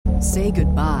Say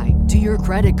goodbye to your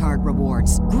credit card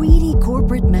rewards. Greedy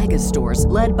corporate mega stores,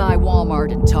 led by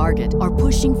Walmart and Target, are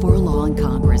pushing for a law in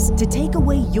Congress to take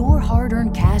away your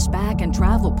hard-earned cash back and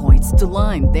travel points to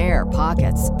line their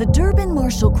pockets. The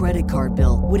Durbin-Marshall credit card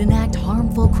bill would enact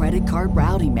harmful credit card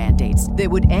routing mandates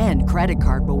that would end credit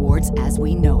card rewards as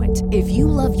we know it. If you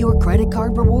love your credit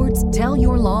card rewards, tell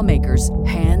your lawmakers,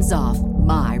 hands off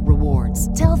my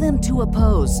rewards. Tell them to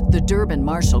oppose the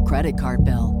Durbin-Marshall credit card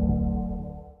bill.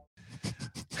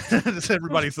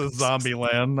 Everybody says Zombie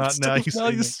Land, not now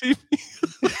you see me.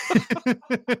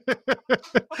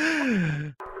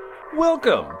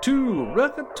 Welcome to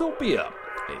Recotopia,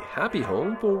 a happy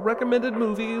home for recommended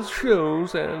movies,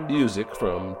 shows, and music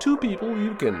from two people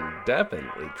you can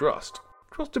definitely trust.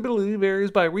 Trustability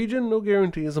varies by region, no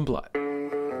guarantees implied.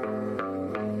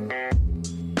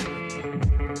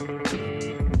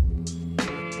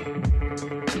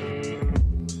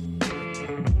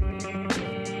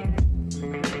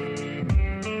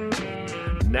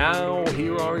 Now,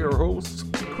 here are your hosts,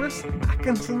 Chris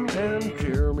Atkinson and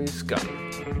Jeremy Scott.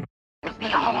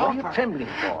 What are you trembling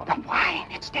for? The wine.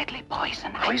 It's deadly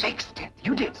poison. I mixed it.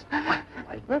 You did? Why,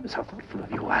 Rivers, how thoughtful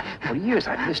of you. For years,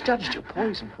 I've misjudged your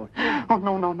poison for you. Oh,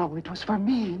 no. It was for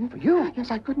me. For you?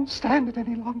 Yes, I couldn't stand it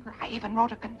any longer. I even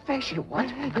wrote a confession. You what?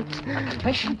 A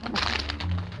confession?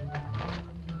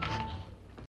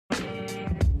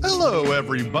 Hello,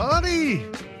 everybody.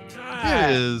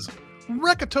 It is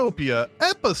Recotopia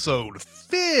episode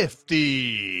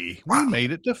 50. We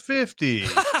made it to 50.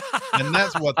 And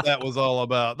that's what that was all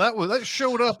about. That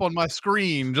showed up on my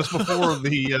screen just before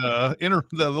the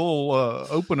little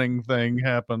opening thing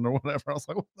happened or whatever. I was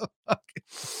like, what the fuck?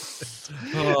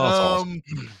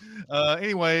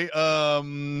 Anyway,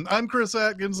 I'm Chris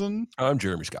Atkinson. I'm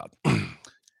Jeremy Scott.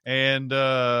 And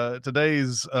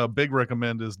today's big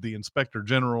recommend is The Inspector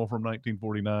General from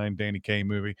 1949, Danny Kaye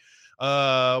movie.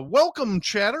 Welcome,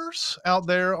 chatters out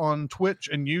there on Twitch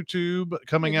and YouTube,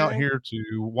 coming out here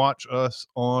to watch us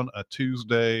on a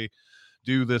Tuesday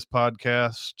do this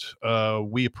podcast.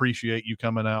 We appreciate you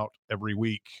coming out every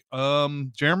week.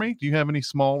 Jeremy, do you have any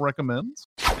small recommends?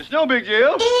 It's no big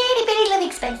deal. Itty bitty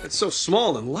living space. It's so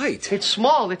small and light. It's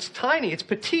small, it's tiny, it's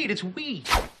petite, it's wee.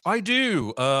 I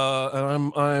do,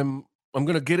 and I'm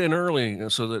going to get in early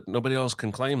so that nobody else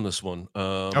can claim this one.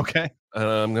 Okay.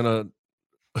 I'm going to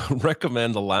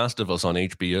recommend The Last of Us on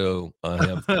HBO. I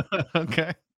have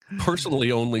okay.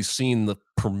 personally only seen the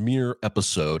premiere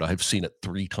episode. I've seen it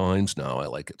 3 times now. I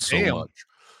like it so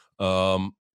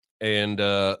much. And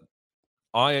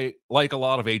I like a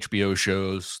lot of HBO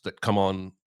shows that come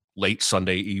on late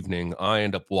Sunday evening. I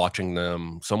end up watching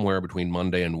them somewhere between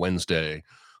Monday and Wednesday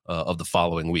of the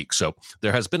following week. So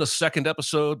there has been a second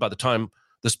episode. By the time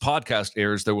this podcast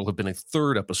airs, there will have been a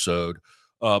third episode.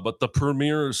 But the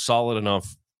premiere is solid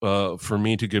enough for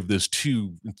me to give this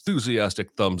 2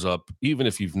 enthusiastic thumbs up, even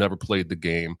if you've never played the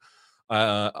game.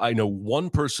 I know one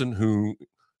person who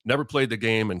never played the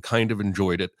game and kind of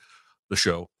enjoyed it, the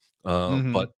show.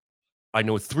 But I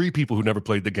know 3 people who never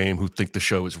played the game who think the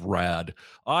show is rad.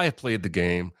 I have played the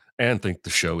game and think the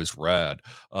show is rad.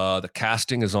 The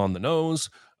casting is on the nose.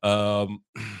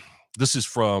 This is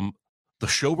from the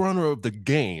showrunner of the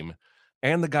game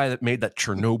and the guy that made that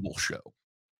Chernobyl show.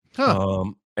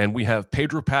 And we have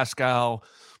Pedro Pascal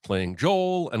playing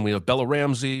Joel, and we have Bella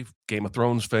Ramsey, Game of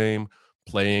Thrones fame,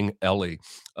 playing Ellie.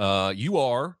 You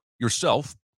are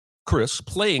yourself, Chris,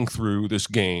 playing through this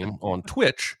game on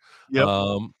Twitch. Yep.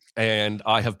 And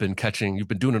I have been you've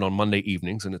been doing it on Monday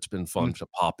evenings, and it's been fun to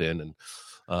pop in and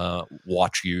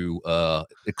watch you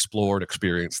explore and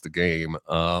experience the game.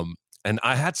 And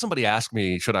I had somebody ask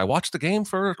me, should I watch the game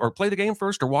first or play the game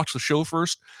first or watch the show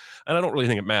first? And I don't really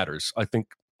think it matters. I think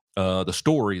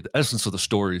the essence of the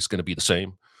story is going to be the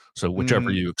same. So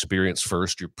whichever you experience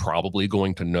first, you're probably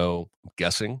going to know, I'm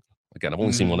guessing. Again, I've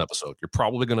only seen one episode. You're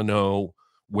probably going to know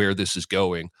where this is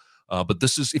going. But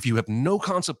this is, if you have no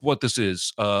concept what this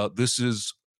is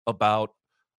about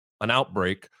an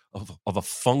outbreak of a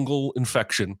fungal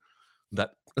infection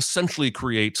that essentially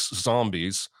creates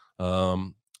zombies.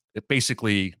 It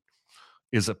basically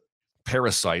is a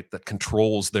parasite that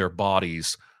controls their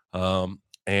bodies. And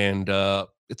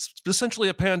it's essentially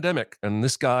a pandemic. And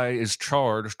this guy is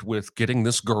charged with getting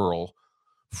this girl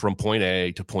from point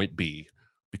A to point B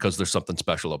because there's something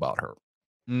special about her.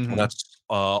 And that's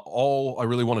all I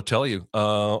really want to tell you.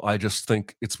 I just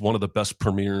think it's one of the best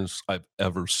premieres I've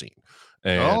ever seen.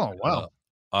 And,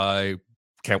 I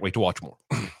can't wait to watch more.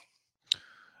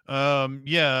 I'm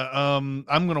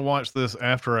going to watch this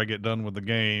after I get done with the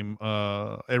game.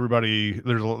 Everybody,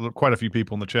 there's quite a few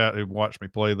people in the chat who watched me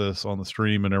play this on the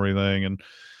stream and everything. And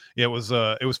it was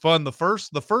fun. The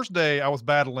first day I was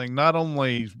battling not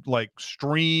only like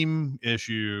stream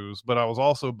issues, but I was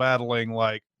also battling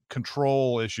like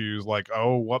control issues, like,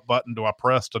 oh, what button do I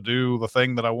press to do the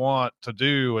thing that I want to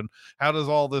do, and how does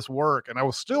all this work? And I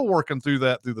was still working through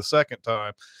that through the second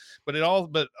time, but all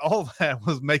that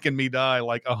was making me die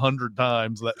like 100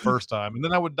 times that first time, and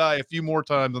then I would die a few more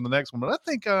times in the next one. But I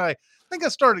think I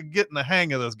started getting the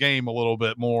hang of this game a little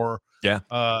bit more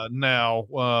now.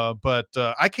 But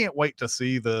I can't wait to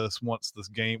see this once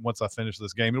I finish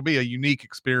this game. It'll be a unique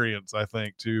experience, I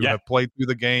think, to have played through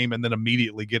the game and then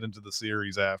immediately get into the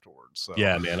series afterwards. So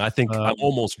yeah, man, I think I'm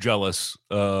almost jealous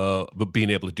of being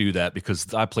able to do that,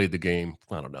 because I played the game,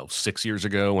 I don't know, 6 years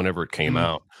ago, whenever it came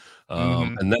out.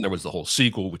 And then there was the whole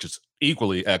sequel, which is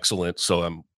equally excellent.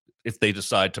 So if they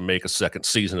decide to make a second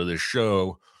season of this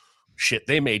show, shit,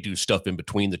 they may do stuff in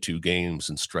between the two games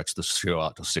and stretch the show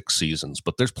out to 6 seasons,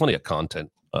 but there's plenty of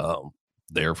content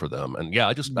there for them. And yeah,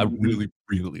 I really,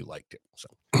 really liked it. So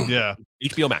yeah,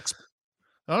 HBO Max.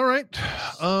 All right.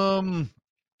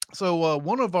 So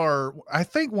one of our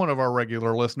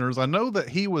regular listeners, I know that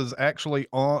he was actually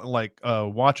on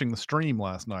watching the stream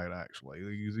last night. Actually,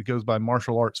 he goes by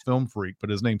Martial Arts Film Freak, but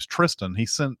his name's Tristan. He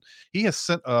has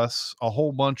sent us a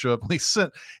whole bunch of.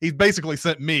 He basically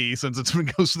sent me, since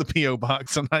it goes to the PO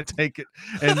box, and I take it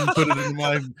and put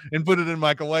it in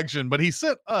my collection. But he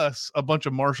sent us a bunch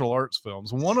of martial arts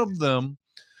films. One of them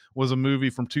was a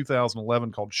movie from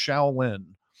 2011 called Shaolin.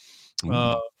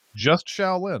 Just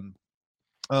Shaolin.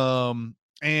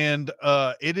 And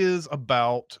it is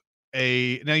about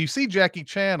now you see Jackie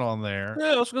Chan on there.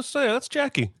 Yeah, I was gonna say that's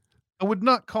Jackie. I would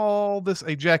not call this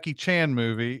a Jackie Chan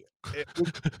movie. It's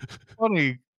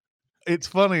funny. It's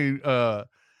funny.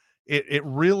 It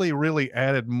really, really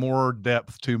added more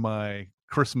depth to my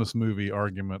Christmas movie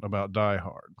argument about Die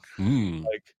Hard.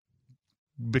 Like,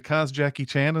 because Jackie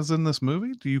Chan is in this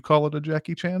movie, do you call it a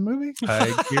Jackie Chan movie?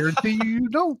 I guarantee you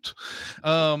don't.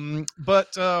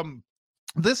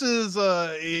 This is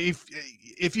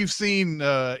if you've seen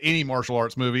any martial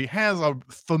arts movie, has a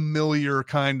familiar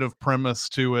kind of premise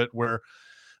to it, where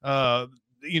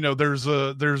there's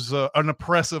an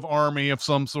oppressive army of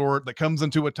some sort that comes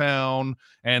into a town,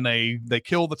 and they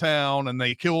kill the town, and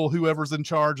they kill whoever's in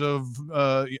charge of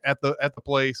at the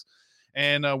place,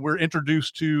 and we're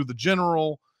introduced to the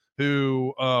general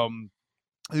who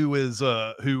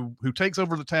takes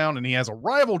over the town, and he has a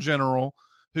rival general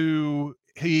who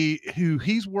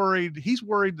he's worried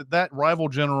that rival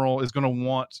general is going to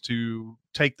want to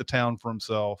take the town for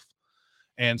himself,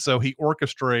 and so he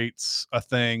orchestrates a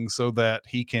thing so that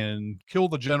he can kill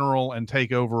the general and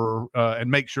take over and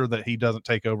make sure that he doesn't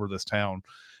take over this town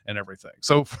and everything.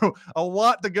 So a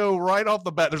lot to go right off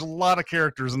the bat. There's a lot of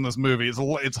characters in this movie.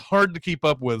 It's hard to keep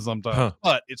up with sometimes,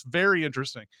 but it's very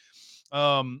interesting.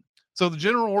 So the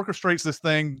general orchestrates this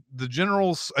thing. The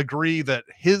generals agree that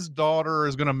his daughter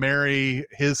is going to marry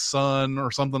his son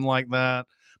or something like that,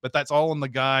 but that's all in the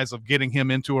guise of getting him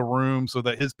into a room so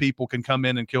that his people can come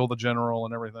in and kill the general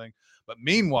and everything. But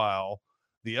meanwhile,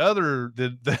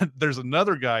 there's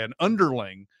another guy, an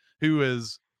underling, who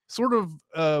is sort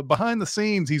of behind the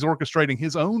scenes. He's orchestrating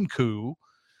his own coup,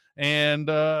 and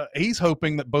he's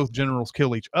hoping that both generals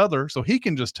kill each other so he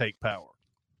can just take power.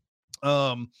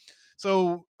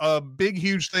 So a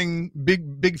huge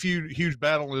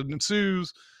battle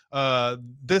ensues.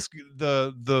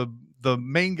 The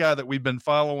main guy that we've been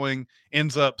following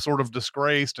ends up sort of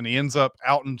disgraced, and he ends up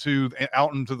out into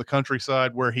the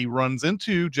countryside, where he runs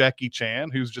into Jackie Chan,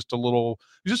 who's just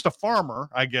a farmer,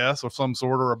 I guess, of some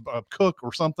sort, or a cook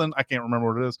or something. I can't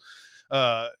remember what it is.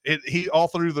 He all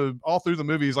through the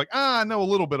movie, he's like, I know a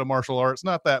little bit of martial arts,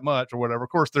 not that much or whatever. Of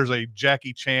course, there's a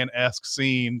Jackie Chan-esque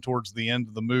scene towards the end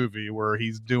of the movie where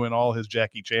he's doing all his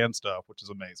Jackie Chan stuff, which is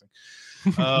amazing.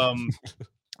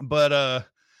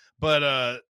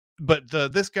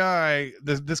 This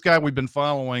guy we've been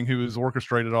following, who has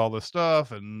orchestrated all this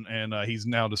stuff, and he's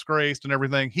now disgraced and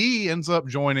everything. He ends up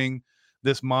joining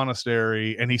this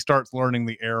monastery, and he starts learning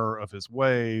the error of his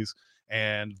ways.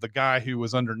 And the guy who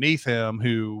was underneath him,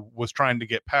 who was trying to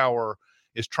get power,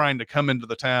 is trying to come into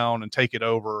the town and take it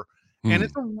over. And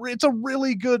it's a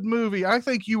really good movie. I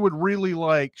think you would really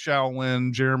like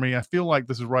Shaolin, Jeremy. I feel like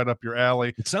this is right up your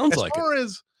alley. It sounds like it.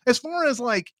 As far as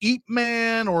like Ip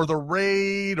Man or The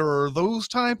Raid or those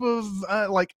type of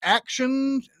like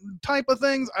action type of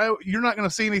things, you're not going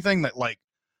to see anything that, like,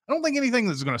 I don't think anything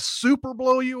that's going to super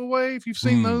blow you away if you've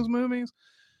seen those movies.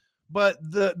 But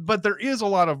there is a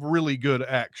lot of really good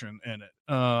action in it.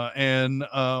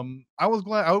 I was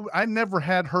glad. I never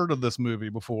had heard of this movie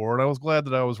before, and I was glad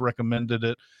that I was recommended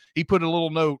it. He put a little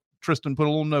note Tristan put a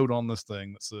little note on this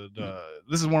thing that said,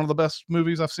 this is one of the best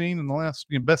movies I've seen in the last,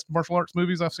 best martial arts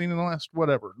movies I've seen in the last,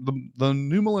 whatever, the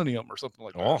new millennium or something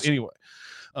like that. Awesome. Anyway,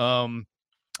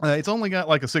 it's only got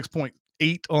like a 6.8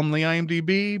 on the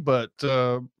IMDb, but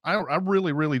I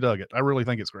really, really dug it. I really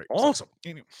think it's great. Awesome. So,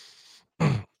 anyway.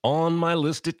 On my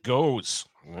list it goes.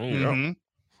 There you go.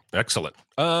 Excellent.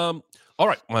 All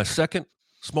right. My second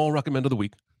small recommend of the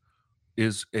week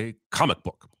is a comic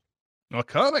book. A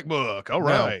comic book. All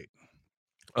right.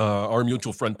 Our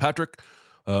mutual friend Patrick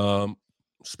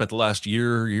spent the last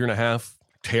year and a half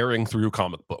tearing through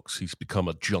comic books. He's become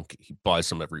a junkie. He buys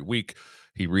them every week.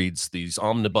 He reads these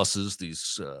omnibuses,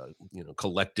 these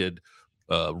collected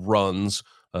runs,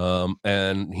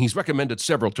 and he's recommended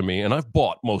several to me, and I've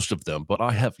bought most of them, but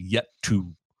I have yet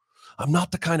to. I'm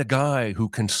not the kind of guy who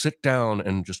can sit down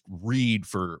and just read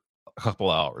for a couple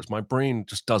hours. My brain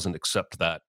just doesn't accept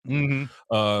that.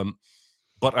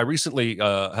 But I recently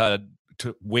had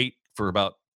to wait for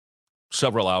about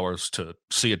several hours to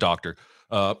see a doctor.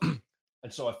 And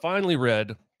so I finally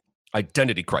read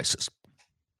Identity Crisis.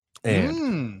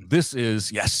 And this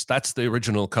is, yes, that's the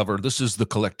original cover. This is the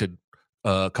collected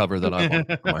cover that I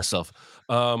bought for myself.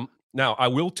 Now, I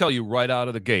will tell you right out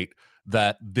of the gate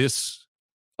that this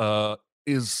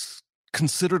is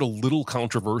considered a little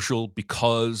controversial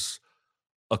because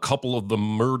a couple of the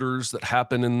murders that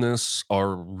happen in this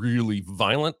are really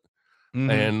violent.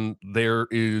 And there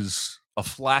is a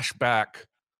flashback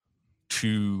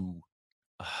to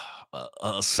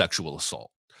a sexual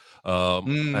assault.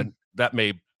 And that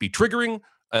may be triggering,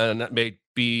 and that may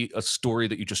be a story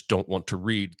that you just don't want to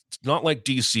read. It's not like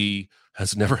DC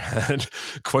has never had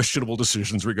questionable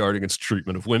decisions regarding its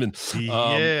treatment of women. So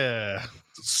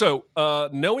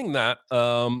knowing that,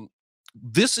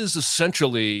 this is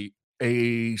essentially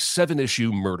a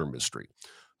 7-issue murder mystery.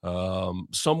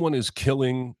 Someone is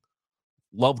killing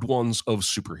loved ones of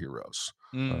superheroes.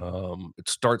 It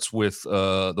starts with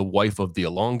the wife of the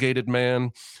elongated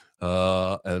man,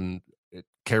 and it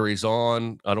carries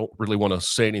on. I don't really want to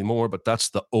say any more, but that's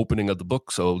the opening of the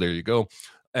book. So there you go.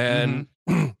 And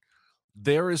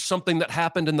there is something that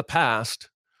happened in the past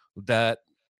that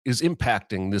is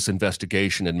impacting this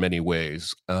investigation in many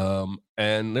ways.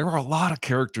 And there are a lot of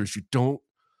characters you don't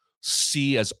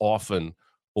see as often,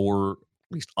 or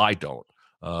at least I don't.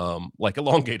 Like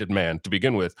Elongated Man to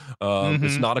begin with.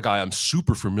 It's not a guy I'm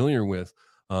super familiar with.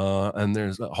 And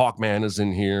there's Hawkman is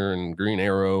in here, and Green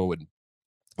Arrow, and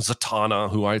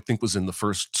Zatanna, who I think was in the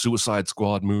first Suicide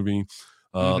Squad movie.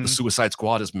 The Suicide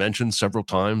Squad is mentioned several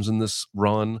times in this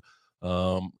run.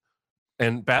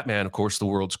 And Batman, of course, the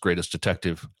world's greatest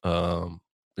detective,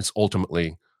 is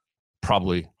ultimately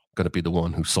probably going to be the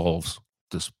one who solves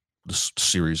this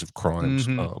series of crimes.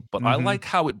 But I like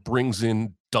how it brings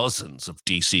in dozens of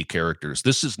DC characters.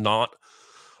 This is not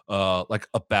like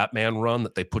a Batman run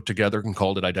that they put together and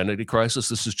called it Identity Crisis.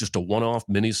 This is just a one-off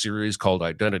miniseries called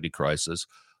Identity Crisis.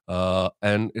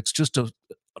 And it's just an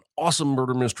awesome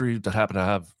murder mystery that happened to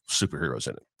have superheroes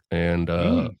in it. And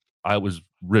I was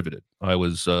riveted. I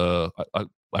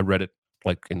read it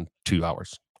like in 2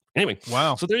 hours. Anyway,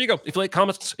 wow. So there you go. If you like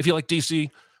comics, if you like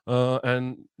DC,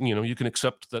 and you can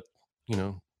accept that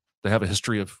they have a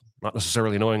history of not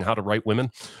necessarily knowing how to write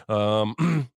women.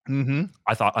 I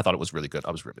thought it was really good.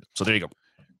 I was riveted. So there you go.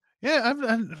 Yeah,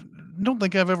 I don't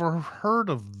think I've ever heard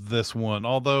of this one,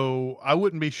 although I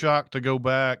wouldn't be shocked to go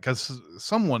back because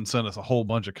someone sent us a whole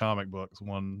bunch of comic books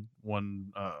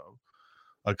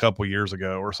a couple years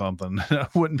ago or something. I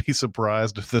wouldn't be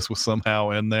surprised if this was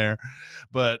somehow in there,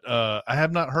 but I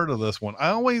have not heard of this one. I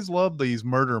always love these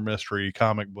murder mystery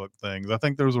comic book things. I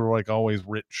think those are like always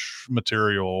rich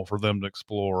material for them to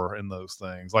explore in those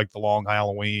things, like the Long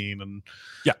Halloween and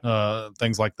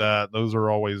things like that. Those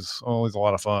are always a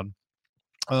lot of fun.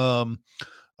 All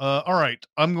right,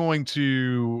 I'm going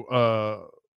to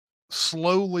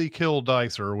slowly kill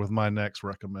Dicer with my next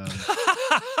recommend.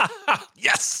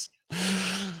 Yes.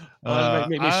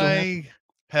 I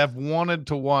have wanted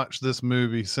to watch this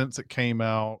movie since it came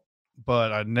out,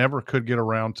 but I never could get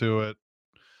around to it.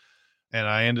 And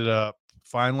I ended up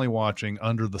finally watching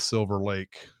Under the Silver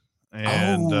Lake.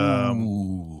 And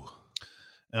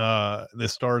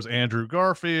this stars Andrew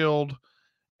Garfield.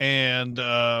 And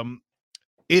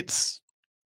it's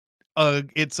a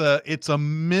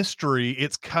mystery.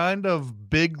 It's kind of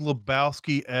Big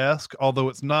Lebowski-esque, although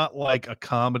it's not like a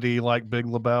comedy like Big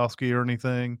Lebowski or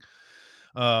anything.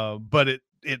 But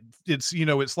it's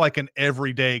it's like an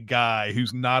everyday guy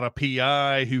who's not a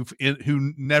PI who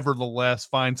nevertheless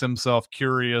finds himself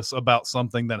curious about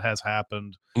something that has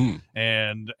happened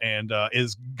and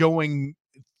is going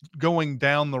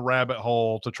down the rabbit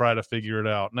hole to try to figure it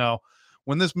out. Now,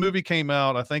 when this movie came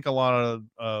out, I think a lot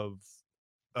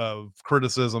of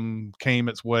criticism came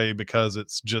its way because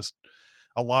it's just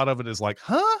a lot of it is like,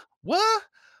 huh, what,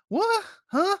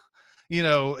 huh,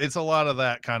 it's a lot of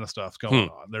that kind of stuff going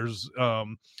on. There's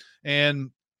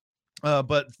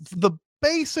but the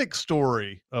basic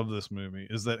story of this movie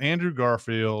is that Andrew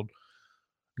Garfield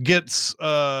gets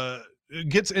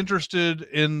interested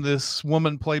in this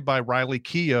woman played by Riley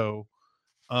Keough,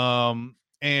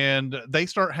 and they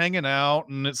start hanging out,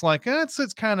 and it's like,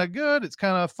 it's kind of good, it's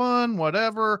kind of fun,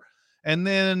 whatever. And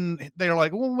then they're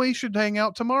like, well, we should hang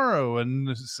out tomorrow.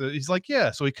 And so he's like,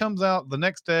 yeah. So he comes out the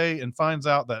next day and finds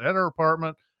out that at her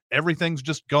apartment, everything's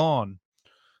just gone.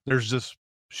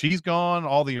 She's gone.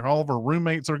 All of her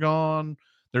roommates are gone.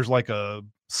 There's like a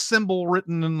symbol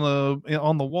written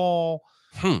on the wall.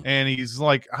 And he's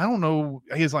like, I don't know.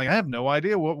 He's like, I have no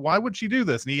idea. Why would she do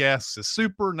this? And he asks his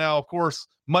super. Now, of course,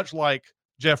 much like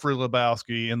Jeffrey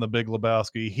Lebowski in The Big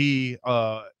Lebowski, he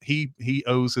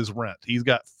owes his rent. He's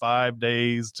got 5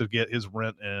 days to get his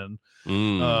rent in.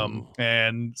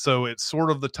 And so it's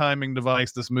sort of the timing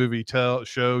device this movie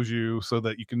shows you so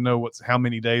that you can know how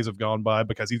many days have gone by,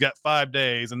 because he's got 5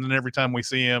 days, and then every time we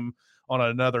see him on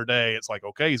another day, it's like,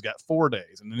 okay, he's got 4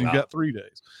 days, and then he's got 3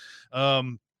 days.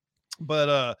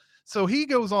 So he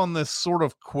goes on this sort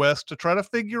of quest to try to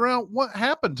figure out what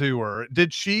happened to her.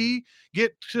 Did she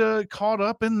get caught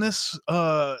up in this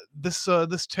terror?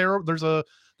 There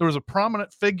was a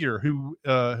prominent figure who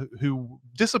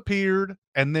disappeared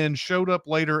and then showed up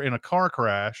later in a car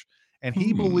crash, and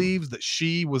he believes that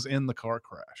she was in the car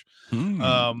crash.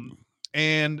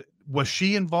 And was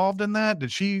she involved in that?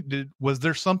 Was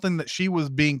there something that she was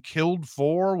being killed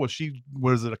for? Was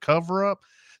it a cover up?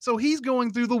 So he's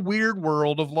going through the weird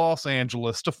world of Los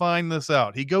Angeles to find this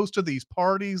out. He goes to these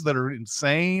parties that are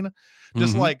insane.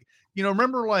 Just like,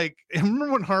 remember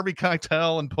when Harvey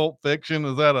Keitel in Pulp Fiction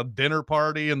was at a dinner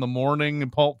party in the morning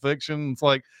in Pulp Fiction? It's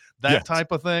like that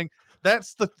type of thing.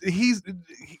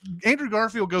 Andrew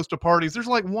Garfield goes to parties. There's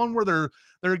like one where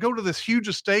they go to this huge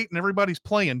estate and everybody's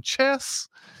playing chess.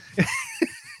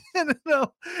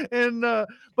 But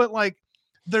like,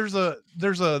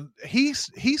 he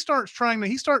starts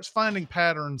finding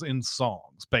patterns in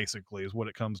songs, basically, is what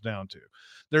it comes down to.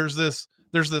 There's this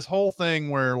whole thing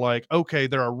where, like, okay,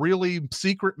 there are really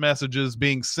secret messages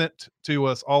being sent to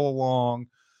us all along,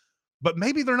 but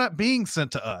maybe they're not being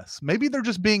sent to us. Maybe they're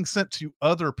just being sent to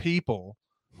other people,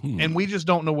 and we just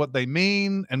don't know what they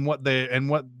mean and what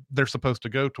they're supposed to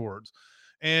go towards.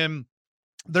 And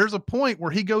there's a point where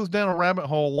he goes down a rabbit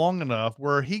hole long enough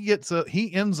where he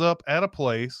ends up at a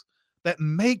place that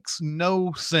makes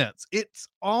no sense. It's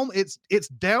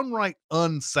downright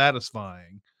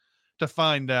unsatisfying to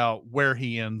find out where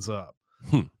he ends up.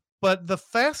 But the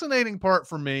fascinating part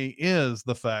for me is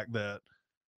the fact that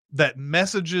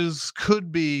messages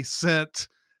could be sent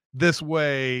this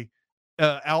way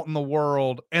out in the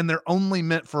world, and they're only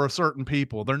meant for a certain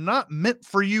people. They're not meant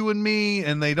for you and me,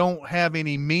 and they don't have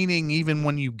any meaning even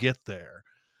when you get there.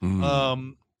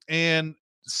 And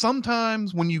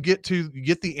sometimes when you get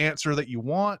the answer that you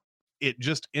want, it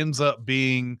just ends up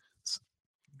being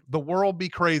the world be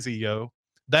crazy, yo.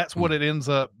 That's what it ends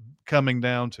up coming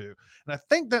down to. And I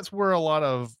think that's where a lot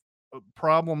of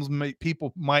problems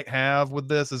people might have with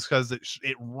this, is because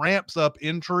it ramps up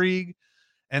intrigue,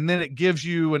 and then it gives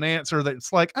you an answer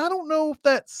that's like, I don't know if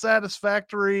that's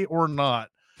satisfactory or not,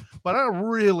 but I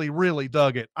really, really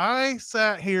dug it. I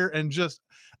sat here and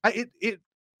I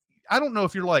don't know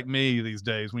if you're like me these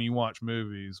days when you watch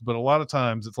movies, but a lot of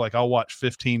times it's like I'll watch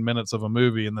 15 minutes of a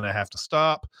movie and then I have to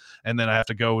stop, and then I have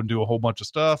to go and do a whole bunch of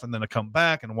stuff, and then I come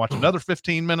back and watch another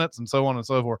 15 minutes, and so on and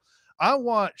so forth. I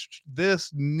watched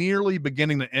this nearly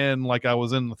beginning to end like I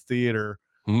was in the theater.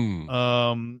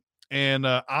 I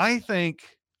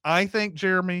think,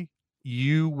 Jeremy,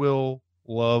 you will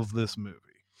love this movie.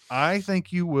 I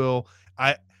think you will.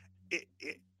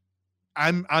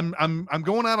 I'm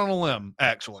going out on a limb,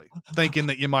 actually, thinking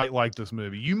that you might like this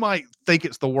movie. You might think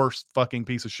it's the worst fucking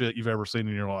piece of shit you've ever seen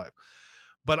in your life,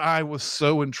 but I was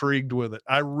so intrigued with it.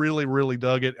 I really, really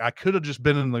dug it. I could have just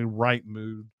been in the right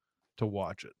mood to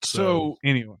watch it. So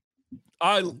anyway,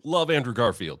 I love Andrew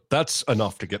Garfield. That's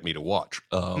enough to get me to watch.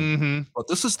 But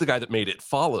this is the guy that made It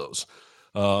Follows,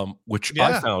 which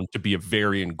I found to be a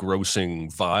very engrossing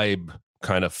vibe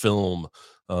kind of film.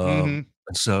 And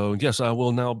so, yes, I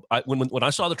will now. When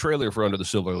I saw the trailer for Under the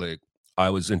Silver Lake, I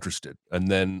was interested, and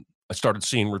then I started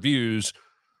seeing reviews,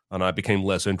 and I became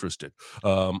less interested.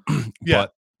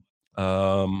 But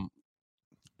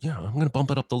yeah, I'm going to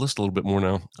bump it up the list a little bit more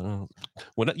now.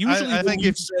 When you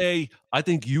say, I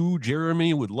think you,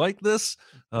 Jeremy, would like this,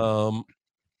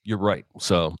 you're right.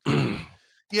 So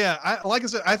Yeah, like I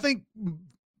said, I think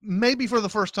maybe for the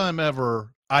first time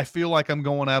ever, I feel like I'm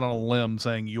going out on a limb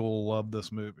saying you'll love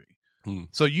this movie.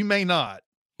 So you may not,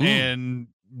 and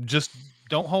just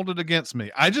don't hold it against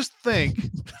me. I just think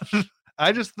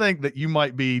that you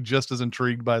might be just as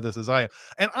intrigued by this as I am.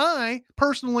 And I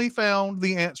personally found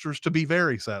the answers to be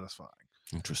very satisfying.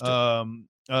 Interesting.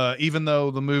 Even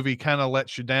though the movie kind of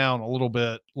lets you down a little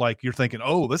bit, like you're thinking,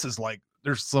 oh, this is like,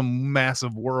 there's some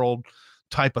massive world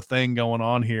type of thing going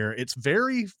on here. It's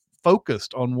very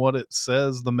focused on what it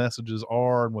says the messages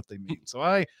are and what they mean.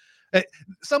 So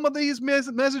some of these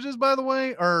messages, by the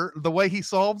way, are the way he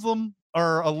solves them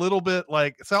are a little bit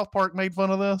like South Park made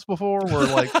fun of this before, where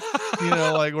like,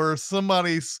 like where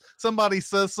somebody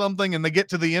says something and they get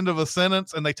to the end of a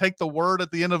sentence and they take the word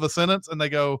at the end of a sentence and they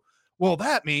go, well,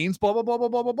 that means blah, blah, blah, blah,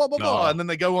 blah, blah, blah, blah. And then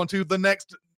they go on to the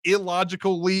next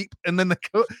illogical leap. And then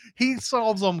he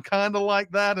solves them kind of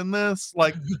like that in this.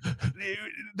 Like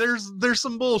there's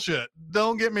some bullshit.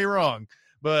 Don't get me wrong.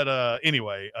 But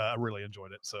anyway, I really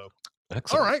enjoyed it. So,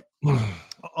 excellent. All right.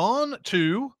 On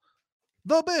to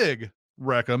the big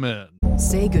recommend.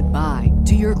 Say goodbye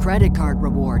to your credit card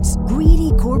rewards.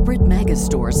 Greedy corporate mega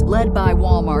stores, led by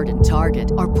Walmart and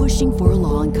Target, are pushing for a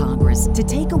law in Congress to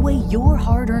take away your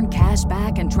hard-earned cash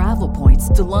back and travel points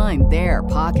to line their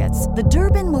pockets. The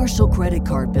Durbin-Marshall credit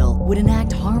card bill would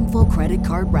enact harmful credit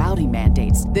card routing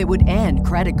mandates that would end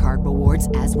credit card rewards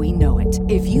as we know it.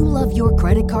 If you love your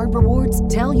credit card rewards,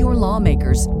 tell your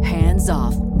lawmakers, hands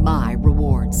off my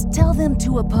rewards. Tell them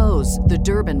to oppose the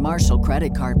Durbin-Marshall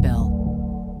credit card bill.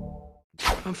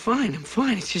 I'm fine.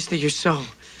 It's just that you're so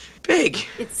big.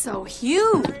 It's so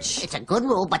huge. It's a good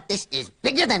rule, but this is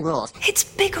bigger than rules. It's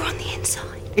bigger on the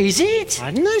inside. Is it?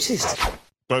 I noticed.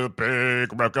 The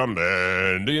big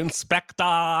recommend, the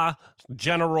Inspector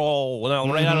General. Well,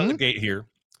 right out of the gate here.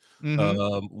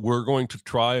 We're going to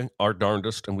try our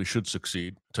darndest, and we should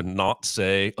succeed, to not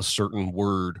say a certain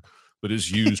word that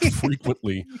is used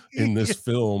frequently in this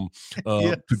film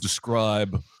to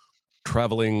describe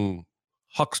traveling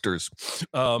hucksters.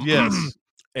 Yes.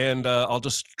 And I'll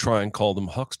just try and call them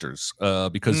hucksters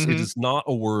because it is not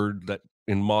a word that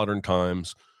in modern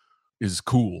times is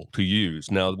cool to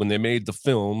use. Now, when they made the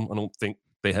film, I don't think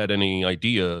they had any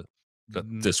idea that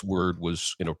this word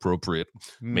was inappropriate,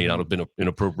 may not have been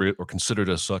inappropriate or considered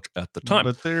as such at the time.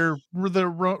 But they're the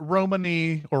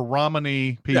Romani or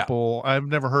Romani people. Yeah. I've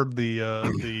never heard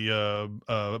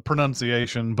the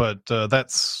pronunciation, but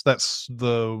that's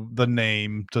the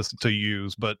name to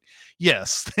use. But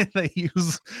yes, they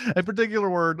use a particular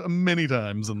word many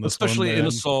times in this, especially in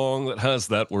a song that has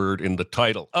that word in the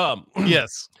title.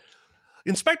 Yes.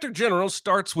 Inspector General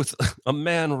starts with a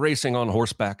man racing on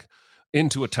horseback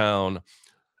into a town,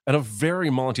 and a very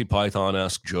Monty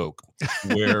Python-esque joke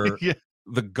where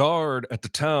the guard at the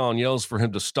town yells for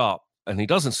him to stop, and he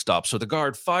doesn't stop. So the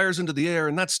guard fires into the air,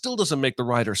 and that still doesn't make the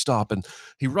rider stop. And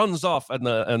he runs off, and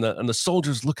the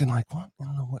soldier's looking like, what?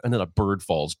 And then a bird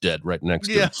falls dead right next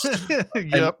to him.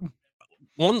 Yep.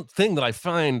 One thing that I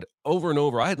find over and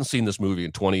over, I hadn't seen this movie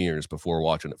in 20 years before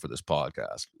watching it for this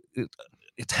podcast.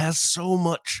 It has so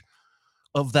much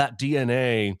of that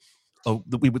DNA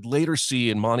that we would later see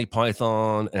in Monty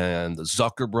Python and the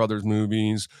Zucker Brothers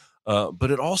movies, but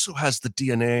it also has the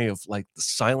DNA of like the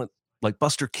silent, like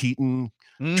Buster Keaton,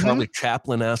 Charlie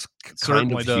Chaplin-esque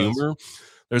kind of humor.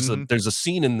 There's a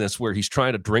scene in this where he's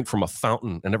trying to drink from a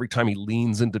fountain, and every time he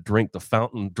leans in to drink, the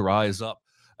fountain dries up,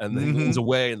 and then he leans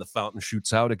away, and the fountain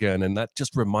shoots out again. And that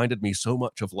just reminded me so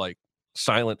much of like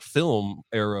silent film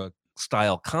era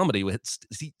style comedy.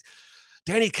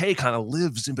 Danny Kaye kind of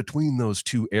lives in between those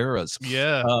two eras.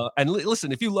 Yeah. And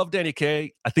listen, if you love Danny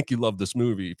Kaye, I think you love this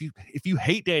movie. If you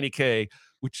hate Danny Kaye,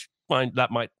 which that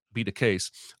might be the case,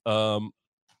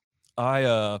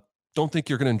 I don't think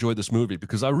you're going to enjoy this movie,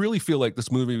 because I really feel like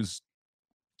this movie was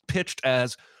pitched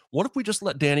as, what if we just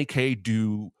let Danny Kaye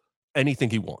do anything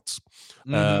he wants?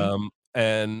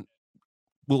 And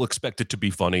we'll expect it to be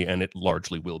funny, and it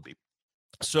largely will be.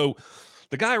 So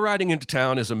the guy riding into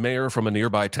town is a mayor from a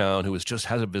nearby town who has just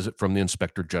had a visit from the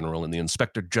Inspector General. And the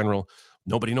Inspector General,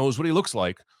 nobody knows what he looks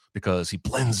like, because he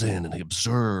blends in and he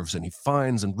observes and he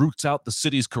finds and roots out the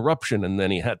city's corruption. And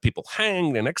then he had people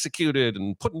hanged and executed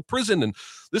and put in prison. And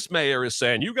this mayor is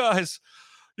saying, you guys,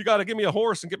 you got to give me a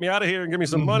horse and get me out of here and give me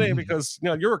some money, because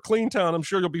you're a clean town. I'm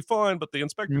sure you'll be fine. But the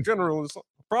Inspector General is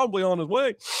probably on his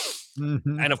way.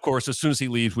 And of course, as soon as he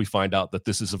leaves, we find out that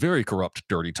this is a very corrupt,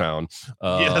 dirty town.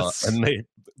 Yes. And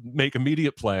make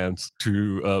immediate plans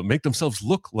to make themselves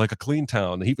look like a clean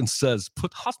town. He even says,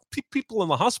 put people in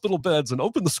the hospital beds and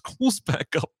open the schools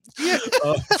back up. Yeah.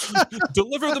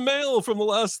 Deliver the mail from the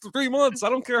last 3 months. I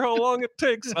don't care how long it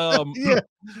takes. Yeah.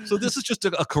 So this is just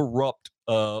a corrupt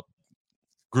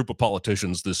group of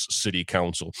politicians, this city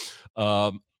council.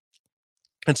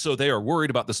 And so they are worried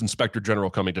about this inspector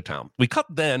general coming to town. We cut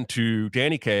then to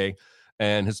Danny Kaye,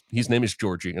 and his name is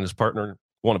Georgie, and his partner,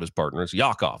 one of his partners,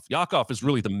 Yakov. Yakov is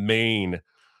really the main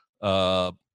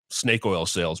snake oil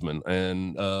salesman,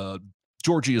 and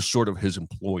Georgie is sort of his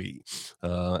employee.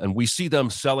 And we see them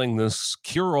selling this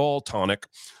cure-all tonic,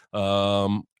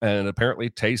 and apparently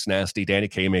it tastes nasty. Danny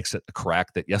Kaye makes it a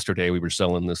crack that yesterday we were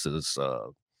selling this as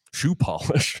shoe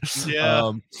polish.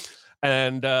 Yeah.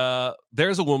 And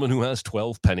there's a woman who has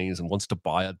 12 pennies and wants to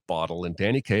buy a bottle. And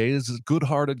Danny Kaye is a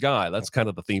good-hearted guy. That's kind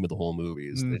of the theme of the whole movie.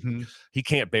 Is that he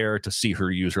can't bear to see her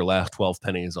use her last 12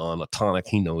 pennies on a tonic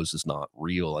he knows is not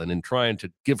real. And in trying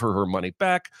to give her money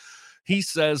back, he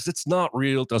says it's not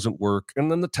real, doesn't work. And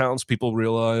then the townspeople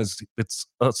realize it's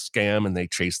a scam and they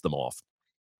chase them off.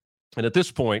 And at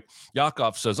this point,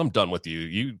 Yakov says, I'm done with you.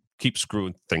 You keep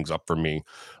screwing things up for me.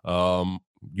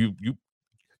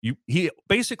 He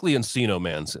basically Encino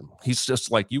Mans him. He's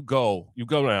just like, you go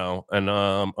now, and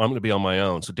I'm going to be on my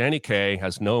own. So Danny Kaye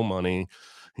has no money,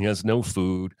 he has no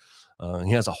food,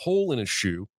 he has a hole in his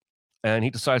shoe, and he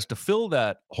decides to fill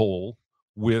that hole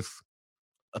with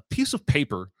a piece of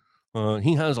paper.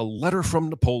 He has a letter from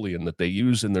Napoleon that they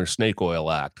use in their snake oil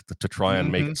act to try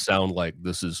and make it sound like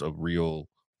this is a real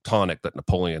tonic that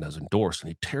Napoleon has endorsed, and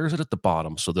he tears it at the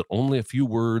bottom so that only a few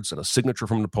words and a signature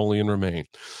from Napoleon remain.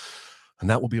 And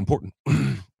that will be important.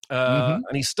 And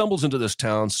he stumbles into this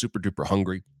town, super duper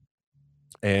hungry.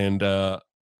 And a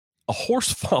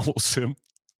horse follows him.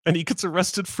 And he gets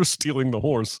arrested for stealing the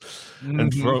horse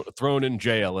and thrown in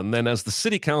jail. And then as the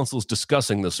city council is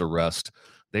discussing this arrest,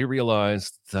 they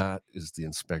realize that is the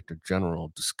inspector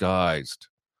general disguised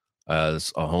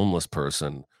as a homeless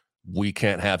person. We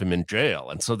can't have him in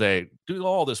jail. And so they do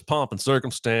all this pomp and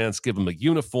circumstance, give him a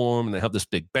uniform, and they have this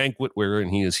big banquet wherein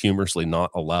he is humorously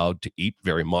not allowed to eat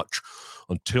very much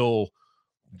until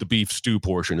the beef stew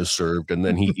portion is served, and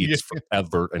then he eats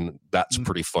forever, and that's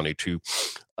pretty funny too.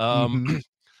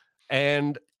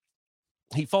 And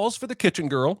he falls for the kitchen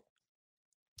girl.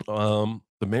 The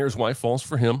mayor's wife falls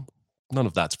for him. None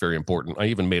of that's very important. I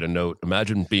even made a note.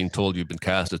 Imagine being told you've been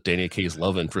cast as Danny Kaye's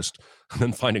love interest and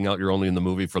then finding out you're only in the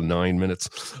movie for 9 minutes.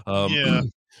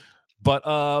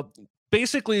 But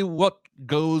basically what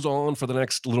goes on for the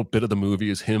next little bit of the movie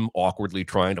is him awkwardly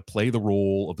trying to play the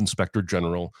role of Inspector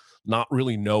General, not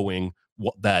really knowing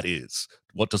what that is.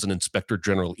 What does an Inspector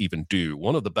General even do?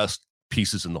 One of the best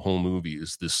pieces in the whole movie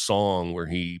is this song where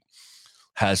he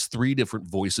has 3 different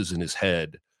voices in his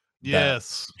head.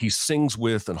 Yes. He sings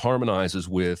with and harmonizes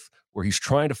with, where he's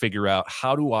trying to figure out,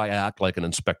 how do I act like an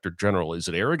inspector general? Is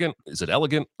it arrogant? Is it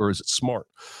elegant? Or is it smart?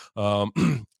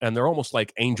 And they're almost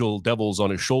like angel devils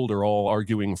on his shoulder, all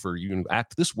arguing for you to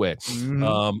act this way.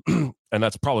 And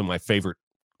that's probably my favorite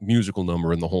musical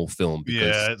number in the whole film.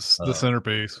 Because, it's the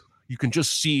centerpiece. You can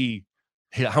just see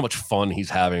how much fun he's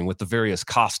having with the various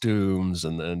costumes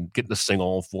and then getting to sing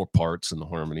all 4 parts and the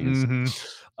harmonies.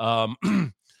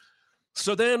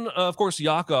 So then, of course,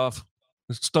 Yakov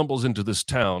stumbles into this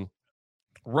town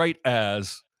right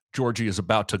as Georgie is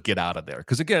about to get out of there.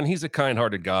 Because, again, he's a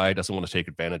kind-hearted guy, doesn't want to take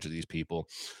advantage of these people.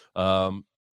 And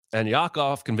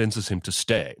Yakov convinces him to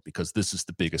stay because this is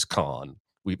the biggest con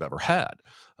we've ever had.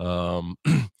 And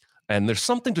there's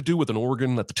something to do with an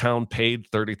organ that the town paid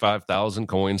 35,000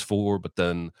 coins for, but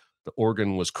then the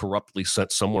organ was corruptly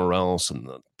sent somewhere else, and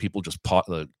the people just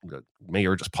the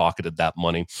mayor just pocketed that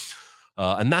money.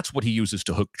 And that's what he uses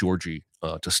to hook Georgie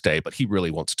to stay, but he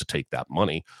really wants to take that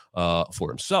money for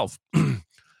himself.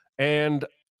 And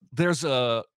there's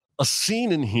a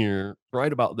scene in here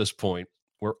right about this point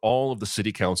where all of the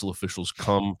city council officials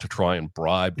come to try and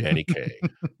bribe Danny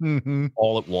Kaye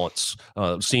all at once,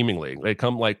 seemingly. They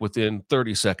come like within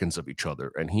 30 seconds of each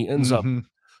other, and he ends up,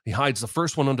 he hides the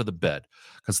first one under the bed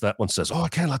because that one says, oh, I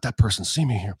can't let that person see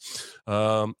me here.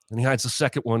 And he hides the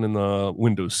second one in the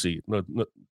window seat.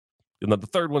 And then the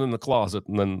third one in the closet,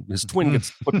 and then his twin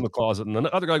gets put in the closet, and then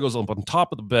the other guy goes up on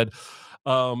top of the bed.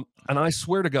 And I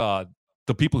swear to God,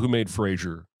 the people who made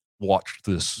Frasier watched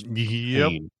this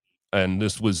scene, and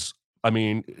this was, I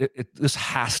mean, this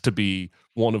has to be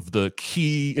one of the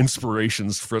key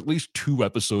inspirations for at least 2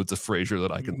 episodes of Frasier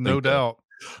that I can think of. No doubt.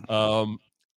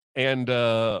 And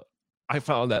I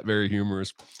found that very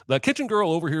humorous. The kitchen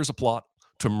girl overhears a plot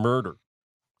to murder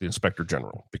the inspector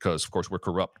general because, of course, we're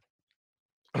corrupt.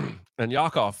 And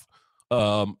Yakov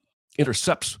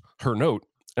intercepts her note.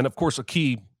 And of course, a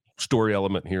key story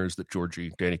element here is that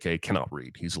Danny Kaye cannot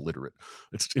read. He's illiterate.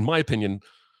 It's, in my opinion,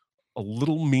 a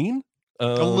little mean.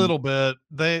 A little bit.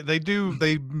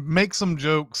 They make some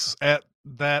jokes at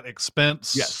that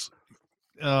expense. Yes.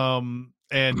 And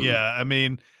yeah, I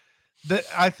mean,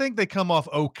 I think they come off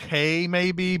okay,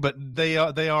 maybe, but they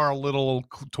are a little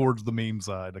towards the meme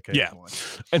side occasionally.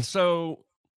 Yeah. And so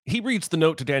he reads the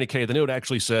note to Danny Kaye. The note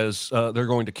actually says, "They're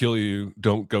going to kill you.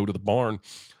 Don't go to the barn."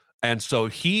 And so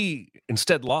he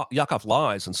instead Yakov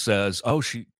lies and says, "Oh,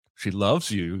 she loves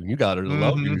you. You got her to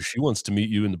love you. She wants to meet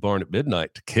you in the barn at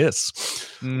midnight to kiss."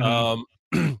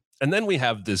 And then we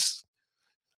have this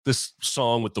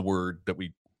song with the word that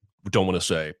we don't want to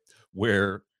say,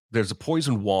 where there's a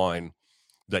poisoned wine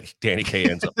that Danny Kaye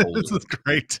ends up holding. This is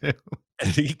great too. And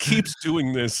he keeps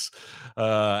doing this,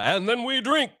 and then we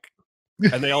drink.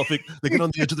 And they all think, they get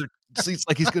on the edge of their seats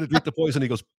like he's going to drink the poison. He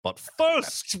goes, "But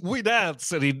first we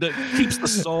dance." And he keeps the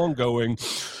song going.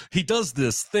 He does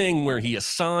this thing where he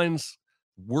assigns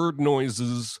word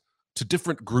noises to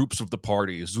different groups of the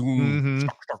party. Zoom,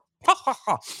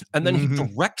 and then he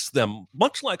directs them,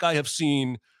 much like I have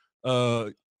seen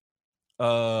Bobby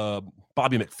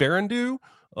McFerrin do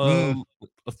a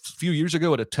few years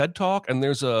ago at a TED Talk. And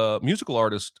there's a musical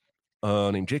artist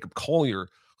named Jacob Collier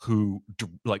who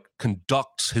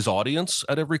conducts his audience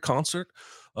at every concert.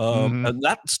 And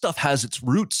that stuff has its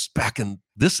roots back in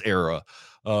this era.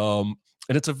 And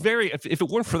it's a very, if it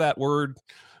weren't for that word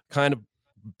kind of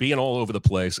being all over the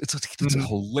place, it's a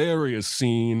hilarious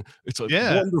scene. It's a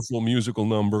wonderful musical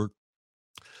number.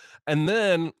 And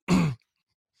then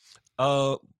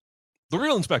the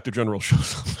real Inspector General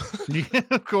shows up. Yeah,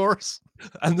 of course.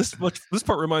 And this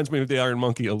part reminds me of the Iron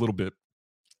Monkey a little bit.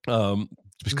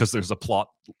 Because there's a plot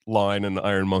line in the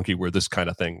Iron Monkey where this kind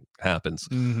of thing happens.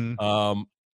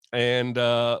 And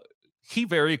he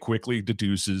very quickly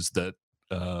deduces that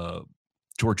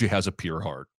Georgie has a pure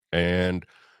heart and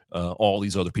all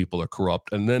these other people are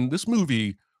corrupt. And then this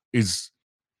movie is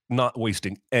not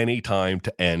wasting any time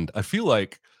to end. I feel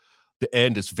like the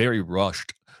end is very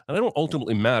rushed, and I don't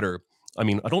ultimately matter. I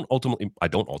mean, I don't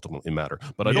ultimately matter,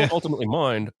 but I don't ultimately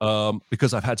mind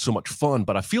because I've had so much fun.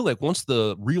 But I feel like once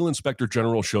the real Inspector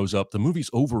General shows up, the movie's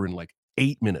over in like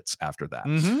 8 minutes after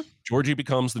that. Georgie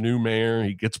becomes the new mayor.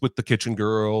 He gets with the kitchen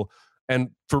girl.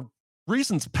 And for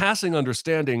reasons passing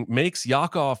understanding, makes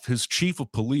Yakov his chief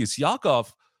of police.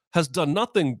 Yakov has done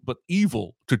nothing but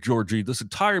evil to Georgie this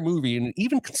entire movie, and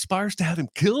even conspires to have him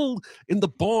killed in the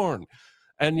barn.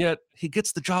 And yet he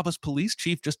gets the job as police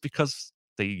chief just because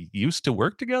they used to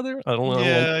work together. I don't know.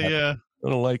 I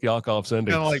don't like Yakov's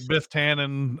ending. Kind of like Biff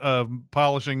Tannen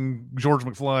polishing George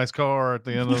McFly's car at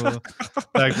the end of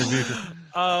Back to the Future.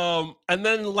 And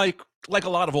then like a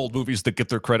lot of old movies that get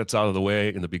their credits out of the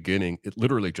way in the beginning, it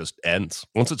literally just ends.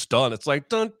 Once it's done, it's like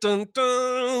dun dun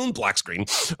dun, black screen.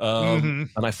 And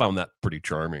I found that pretty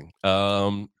charming.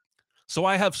 So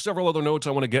I have several other notes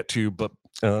I want to get to, but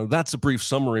that's a brief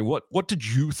summary. What did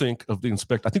you think of the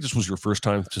Inspector? I think this was your first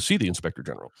time to see the Inspector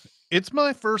General. It's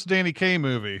my first Danny Kaye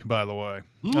movie, by the way.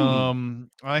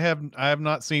 I have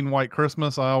not seen White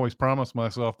Christmas. I always promise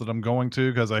myself that I'm going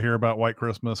to, because I hear about White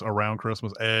Christmas around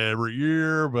Christmas every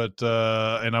year. But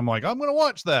and I'm like, I'm going to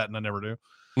watch that, and I never do.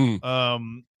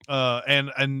 And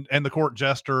the Court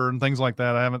Jester and things like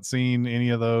that. I haven't seen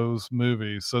any of those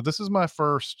movies, so this is my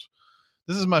first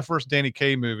Danny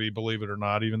Kaye movie, believe it or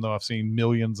not, even though I've seen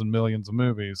millions and millions of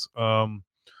movies.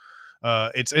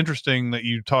 It's interesting that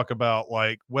you talk about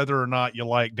like whether or not you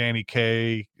like Danny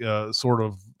Kaye sort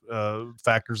of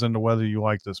factors into whether you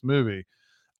like this movie.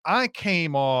 I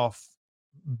came off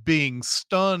being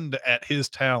stunned at his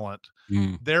talent.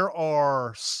 There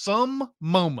are some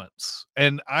moments,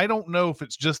 and I don't know if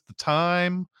it's just the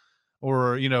time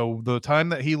or, the time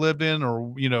that he lived in,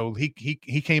 or,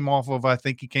 he came off of, I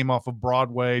think he came off of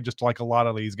Broadway, just like a lot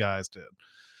of these guys did.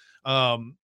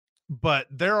 But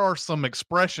there are some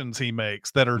expressions he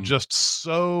makes that are just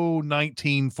so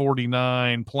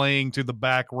 1949 playing to the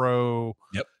back row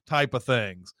type of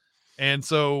things. And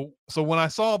so when I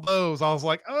saw those, I was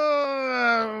like,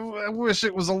 oh, I wish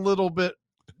it was a little bit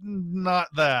not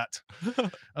that.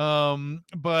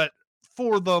 But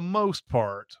for the most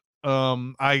part,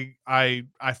 I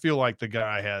feel like the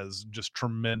guy has just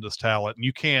tremendous talent, and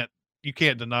you can't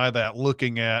deny that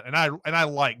looking at, and I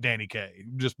like Danny Kaye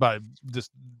just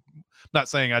not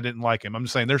saying I didn't like him. I'm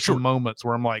just saying there's some moments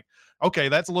where I'm like, okay,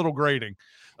 that's a little grating.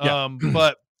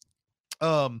 But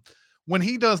when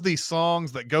he does these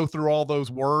songs that go through all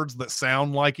those words that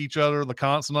sound like each other, the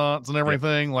consonants and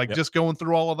everything, just going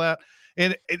through all of that,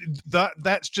 and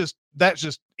that's just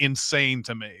insane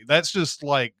to me. That's just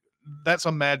like that's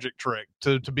a magic trick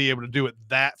to be able to do it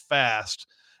that fast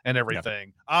and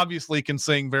everything. Yeah. Obviously can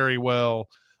sing very well.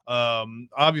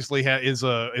 Obviously is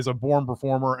a born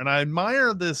performer, and I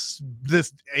admire this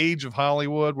age of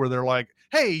Hollywood where they're like,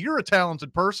 hey, you're a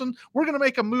talented person, we're gonna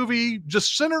make a movie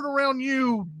just centered around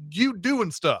you doing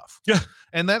stuff. Yeah.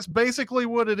 And that's basically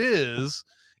what it is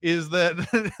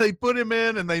that they put him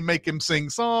in and they make him sing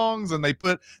songs, and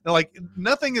they're like,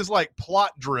 nothing is like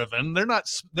plot driven. They're not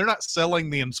selling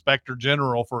the Inspector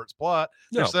General for its plot.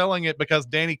 They're selling it because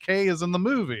Danny Kaye is in the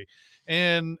movie,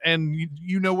 and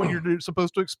you know what you're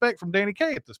supposed to expect from Danny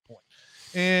Kaye at this point.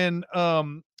 And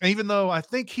even though I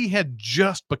think he had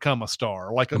just become a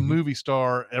star, like a movie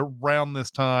star around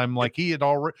this time, like he had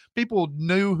already, people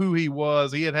knew who he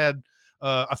was. He had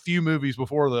a few movies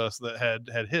before this that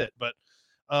had hit, but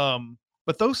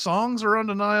those songs are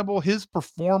undeniable. His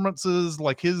performances,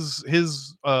 like his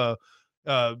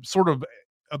sort of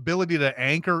ability to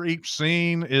anchor each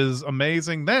scene is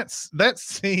amazing. That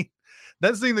scene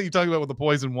that you talk about with the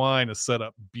poison wine is set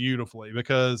up beautifully,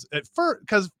 because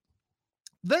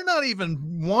they're not even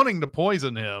wanting to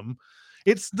poison him.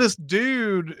 It's this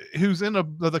dude who's in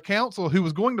the council who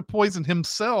was going to poison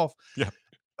himself. Yeah.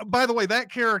 By the way,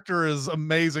 that character is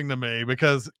amazing to me,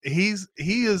 because he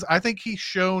is, I think he's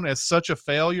shown as such a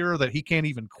failure that he can't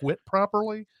even quit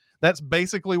properly. That's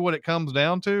basically what it comes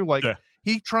down to. Like,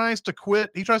 he tries to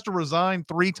quit. He tries to resign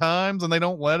 3 times and they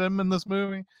don't let him in this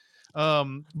movie.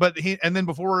 But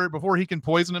before he can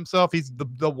poison himself,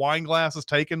 the wine glass is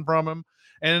taken from him.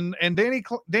 And Danny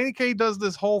Kaye does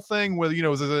this whole thing with,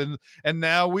 and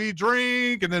now we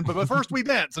drink, and then but first we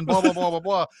dance, and blah blah blah blah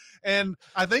blah. And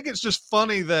I think it's just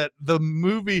funny that the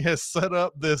movie has set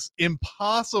up this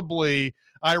impossibly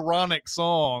ironic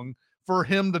song for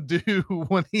him to do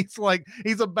when he's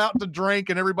about to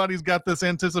drink, and everybody's got this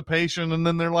anticipation, and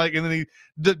then they're like, and then he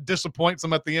disappoints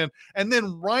them at the end, and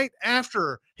then right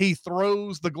after he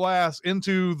throws the glass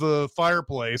into the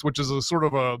fireplace, which is a sort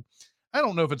of I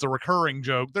don't know if it's a recurring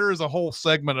joke. There is a whole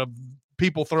segment of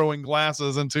people throwing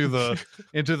glasses into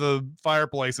the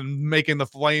fireplace and making the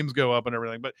flames go up and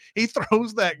everything. But he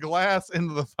throws that glass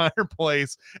into the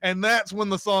fireplace, and that's when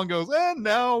the song goes, and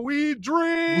now we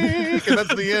drink, and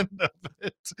that's the end of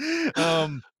it.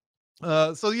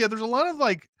 So yeah, there's a lot of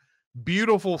like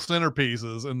beautiful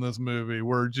centerpieces in this movie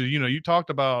where, you talked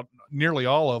about nearly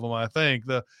all of them. I think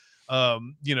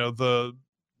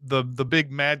the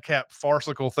big madcap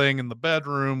farcical thing in the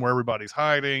bedroom where everybody's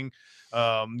hiding.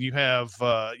 You have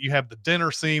the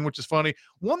dinner scene, which is funny.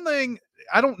 One thing,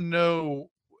 I don't know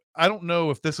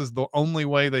if this is the only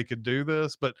way they could do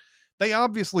this, but they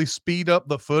obviously speed up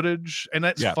the footage, and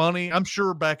that's funny. I'm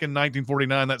sure back in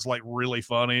 1949, that's like really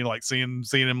funny, like seeing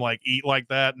him like eat like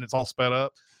that, and it's all sped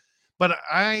up. But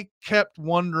I kept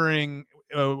wondering,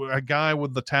 a guy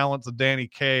with the talents of Danny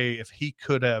Kaye, if he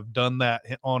could have done that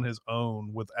on his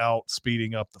own without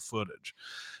speeding up the footage.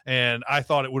 And I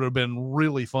thought it would have been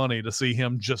really funny to see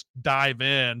him just dive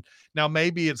in. Now,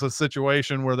 maybe it's a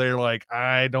situation where they're like,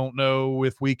 I don't know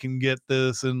if we can get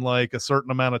this in like a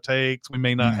certain amount of takes. We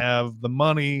may not have the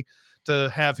money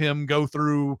to have him go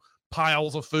through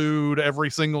piles of food every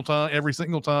single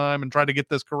time and try to get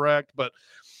this correct. But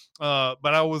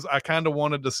I kind of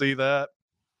wanted to see that.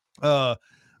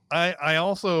 I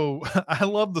also I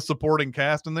love the supporting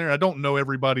cast in there. I don't know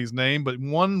everybody's name, but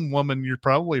one woman you're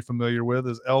probably familiar with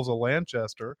is Elsa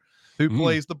Lanchester, who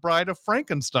plays the Bride of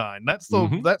Frankenstein. That's the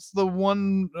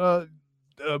one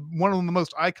one of the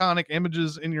most iconic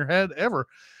images in your head ever.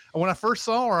 And when I first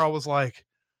saw her, I was like,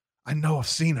 I know I've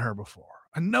seen her before.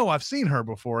 And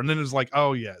then it was like,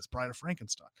 oh yeah, it's Bride of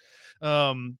Frankenstein.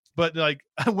 But like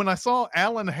when I saw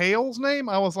Alan Hale's name,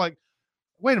 I was like,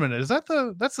 wait a minute,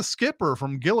 that's the skipper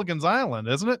from Gilligan's Island,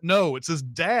 isn't it? No, it's his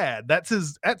dad.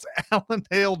 That's Alan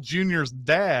Hale Jr.'s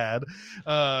dad,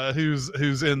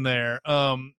 who's in there.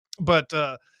 But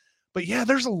yeah,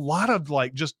 there's a lot of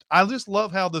like, I just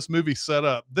love how this movie's set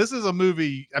up. This is a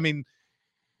movie, I mean,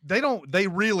 they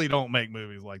really don't make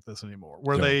movies like this anymore,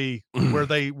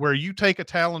 where you take a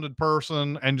talented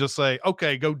person and just say,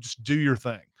 okay, go just do your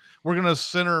thing. We're going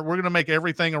to make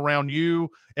everything around you.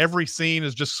 Every scene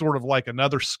is just sort of like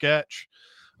another sketch.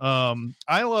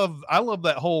 I love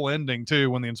that whole ending too.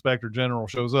 When the Inspector General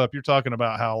shows up, you're talking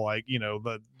about how like, he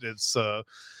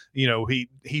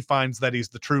finds that he's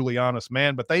the truly honest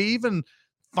man, but they even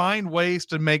find ways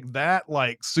to make that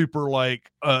like super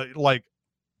like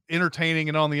entertaining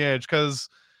and on the edge. Cause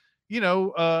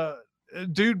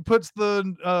dude puts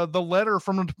the letter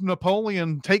from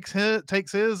Napoleon, takes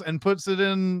his and puts it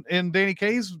in Danny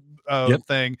Kaye's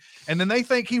thing, and then they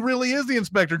think he really is the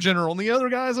inspector general, and the other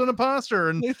guy's an imposter,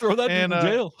 and they throw that dude in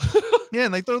jail. Yeah,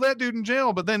 and they throw that dude in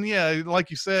jail. But then, yeah, like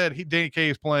you said, Danny Kaye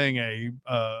is playing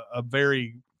a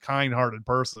very kind-hearted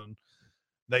person.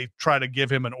 They try to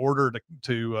give him an order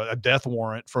to a death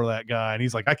warrant for that guy, and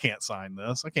he's like, I can't sign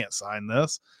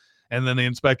this. And then the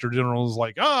inspector general is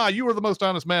like, you are the most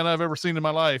honest man I've ever seen in my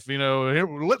life. You know, here,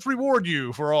 let's reward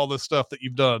you for all this stuff that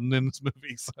you've done in this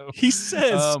movie. So he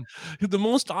says, the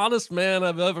most honest man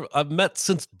I've met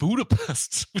since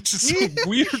Budapest, which is a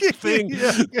weird thing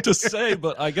to say,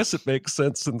 but I guess it makes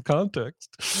sense in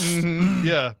context. Mm-hmm.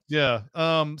 Yeah.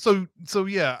 So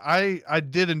yeah, I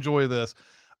did enjoy this.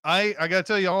 I gotta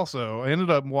tell you also, I ended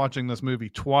up watching this movie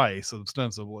twice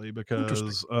ostensibly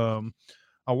because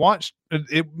I watched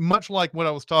it much like what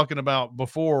I was talking about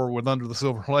before with Under the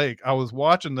Silver Lake. I was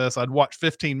watching this, I'd watch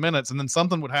 15 minutes and then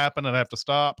something would happen. I'd have to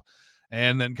stop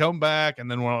and then come back. And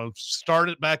then when I start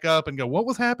it back up and go, what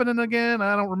was happening again?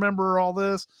 I don't remember all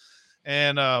this.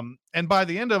 And by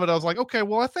the end of it, I was like, okay,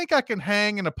 well, I think I can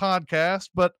hang in a podcast,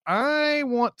 but I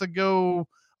want to go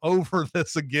over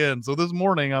this again. So this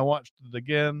morning I watched it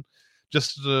again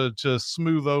just to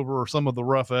smooth over some of the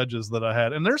rough edges that I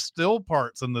had. And there's still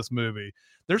parts in this movie.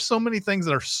 There's so many things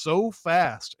that are so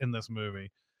fast in this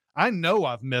movie. I know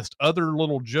I've missed other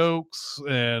little jokes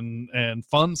and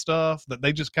fun stuff that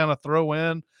they just kind of throw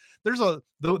in. There's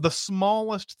the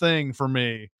smallest thing for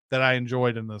me that I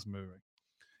enjoyed in this movie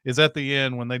is at the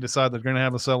end when they decide they're going to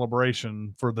have a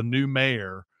celebration for the new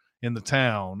mayor in the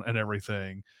town and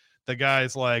everything. The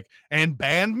guy's like, and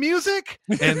band music?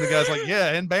 And the guy's like,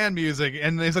 yeah, and band music.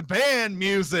 And they said, band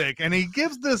music. And he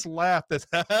gives this laugh that's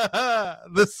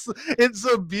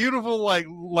it's a beautiful like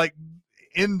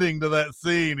ending to that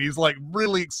scene. He's like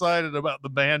really excited about the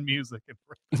band music.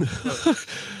 A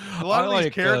lot of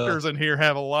these characters in here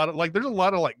have a lot of there's a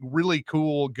lot of like really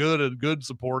cool, good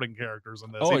supporting characters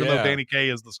in this, even though Danny Kaye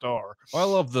is the star. I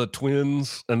love the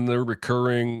twins and their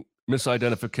recurring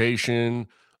misidentification.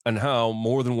 And how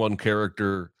more than one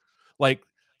character, like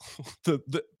the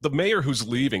mayor who's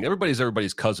leaving,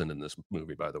 everybody's cousin in this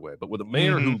movie, by the way. But with the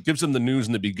mayor who gives him the news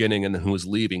in the beginning and who is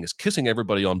leaving is kissing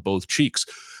everybody on both cheeks.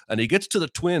 And he gets to the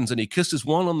twins and he kisses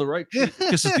one on the right cheek,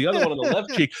 kisses the other one on the left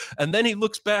cheek. And then he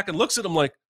looks back and looks at him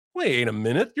like, wait a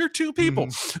minute, you're two people.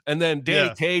 And then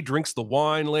Danny Kaye drinks the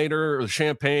wine later, or the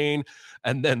champagne,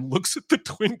 and then looks at the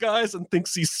twin guys and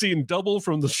thinks he's seeing double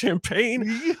from the champagne.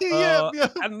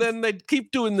 And then they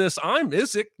keep doing this. I'm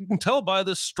Isaac. You can tell by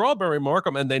this strawberry mark.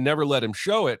 And they never let him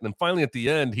show it. And then finally at the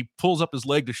end, he pulls up his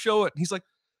leg to show it. And he's like,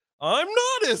 I'm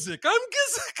not Isaac. I'm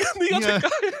Gizik. And the other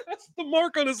guy has the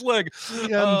mark on his leg.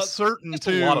 Yeah, I'm certain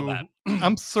too. A lot of that.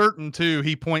 I'm certain too.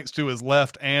 He points to his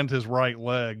left and his right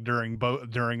leg during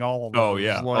all of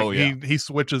those. He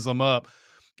switches them up.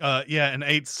 And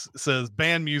Eights says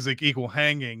band music equal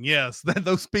hanging. Yes,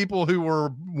 those people who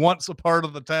were once a part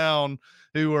of the town,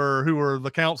 who were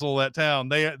the council of that town.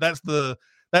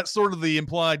 That's sort of the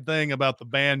implied thing about the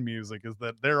band music is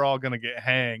that they're all going to get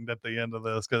hanged at the end of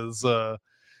this because.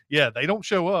 They don't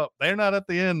show up. They're not at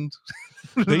the end.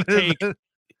 The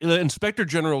inspector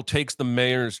general takes the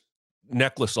mayor's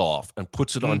necklace off and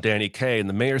puts it on Danny Kaye, and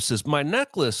the mayor says, my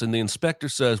necklace, and the inspector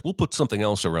says, we'll put something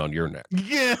else around your neck.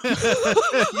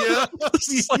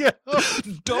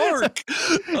 Dark.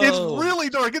 It's really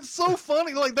dark. It's so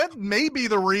funny. Like that may be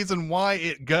the reason why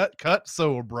it got cut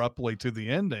so abruptly to the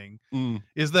ending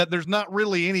is that there's not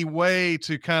really any way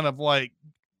to kind of like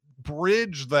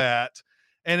bridge that.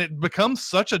 And it becomes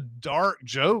such a dark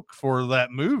joke for that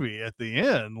movie at the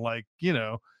end, like, you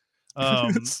know,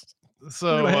 so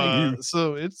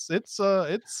it's that's a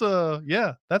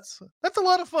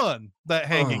lot of fun, that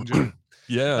hanging joke.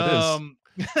 Yeah,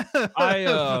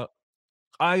 it is.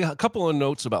 A couple of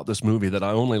notes about this movie that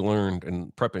I only learned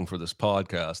in prepping for this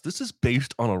podcast. This is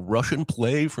based on a Russian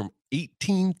play from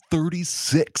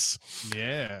 1836.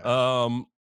 Yeah.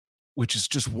 Which is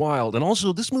just wild. And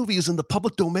also, this movie is in the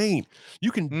public domain. You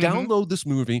can download this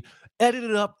movie, edit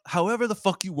it up however the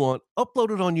fuck you want, upload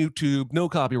it on YouTube, no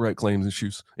copyright claims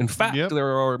issues. In fact, there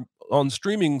are on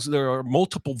streamings, there are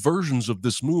multiple versions of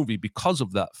this movie because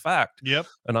of that fact. Yep.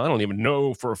 And I don't even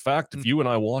know for a fact if you and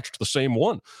I watched the same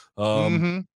one.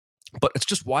 But it's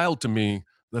just wild to me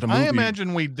that a movie... I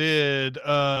imagine we did.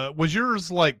 Was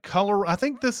yours like color? I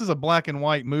think this is a black and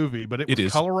white movie, but it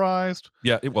was colorized.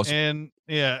 Yeah, it was. And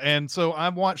so I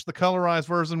watched the colorized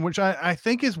version, which I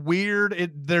think is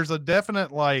weird. There's a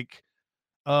definite like,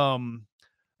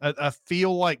 I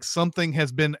feel like something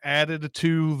has been added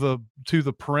to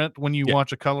the print when you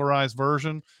watch a colorized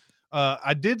version.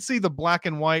 I did see the black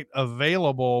and white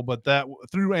available, but that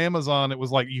through Amazon, it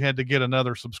was like you had to get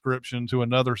another subscription to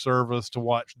another service to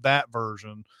watch that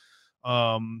version.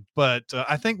 But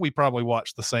I think we probably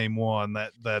watched the same one,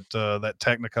 that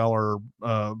Technicolor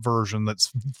version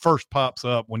that's first pops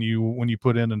up when you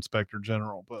put in Inspector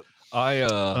General. But I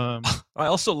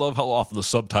also love how often the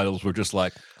subtitles were just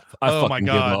like, oh my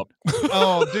God. give up.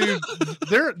 Oh,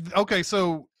 dude, okay.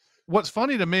 So what's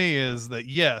funny to me is that,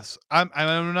 yes,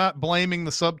 I'm not blaming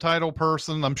the subtitle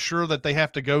person. I'm sure that they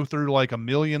have to go through like a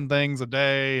million things a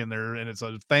day, and it's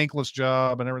a thankless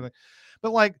job and everything.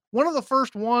 But like one of the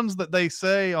first ones that they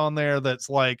say on there that's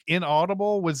like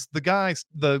inaudible was the guy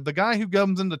who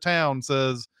comes into town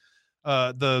says,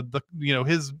 the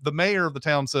mayor of the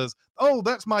town says, "Oh,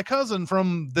 that's my cousin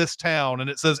from this town,"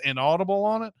 and it says inaudible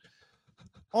on it.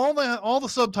 All the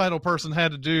subtitle person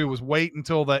had to do was wait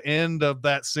until the end of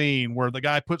that scene where the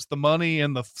guy puts the money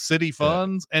in the city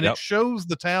funds, and it shows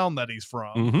the town that he's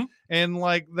from. Mm-hmm. And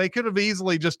like they could have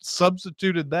easily just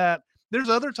substituted that. There's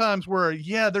other times where,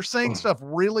 they're saying stuff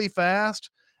really fast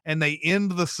and they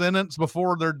end the sentence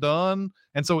before they're done.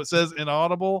 And so it says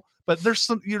inaudible, but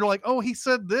you're like, oh, he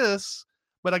said this,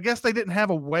 but I guess they didn't have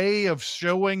a way of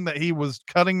showing that he was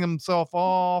cutting himself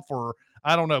off, or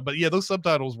I don't know. But yeah, those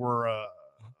subtitles were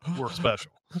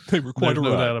special. They were quite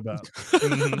no doubt about it.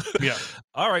 Mm-hmm. Yeah.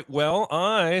 All right. Well,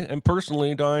 I am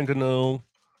personally dying to know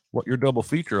what your double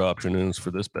feature option is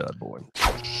for this bad boy.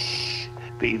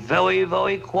 Be very,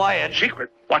 very quiet.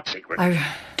 Secret? What secret? Our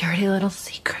dirty little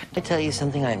secret. I tell you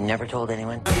something I've never told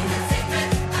anyone.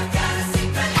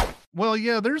 Well,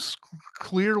 yeah, there's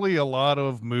clearly a lot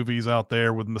of movies out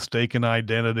there with mistaken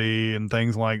identity and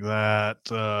things like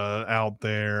that out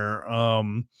there.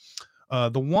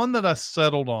 The one that I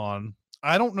settled on,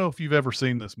 I don't know if you've ever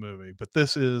seen this movie, but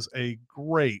this is a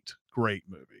great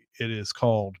movie. It is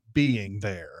called Being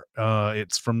There.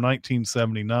 It's from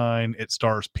 1979. It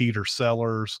stars Peter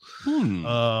Sellers.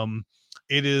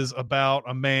 It is about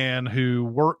a man who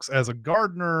works as a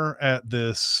gardener at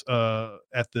this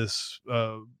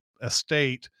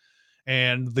estate,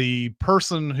 and the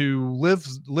person who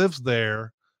lives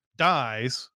there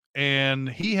dies, and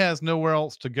he has nowhere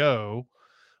else to go.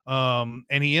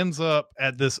 And he ends up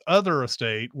at this other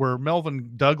estate where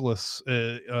Melvin Douglas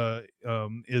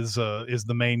is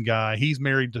the main guy. He's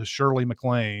married to Shirley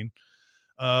MacLaine.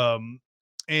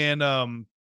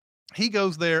 He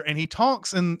goes there and he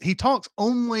talks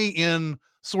only in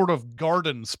sort of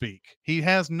garden speak. He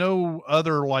has no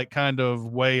other like kind of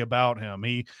way about him.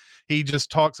 He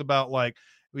just talks about like,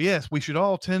 yes, we should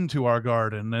all tend to our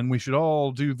garden and we should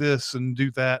all do this and do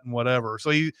that and whatever.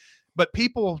 But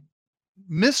people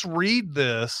misread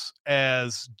this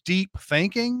as deep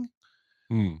thinking,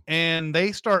 and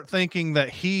they start thinking that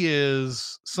he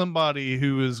is somebody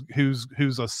who's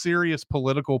a serious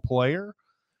political player.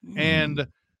 And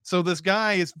so this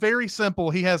guy is very simple.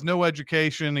 He has no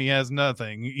education. He has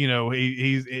nothing,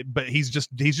 but he's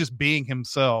just being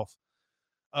himself.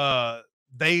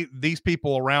 These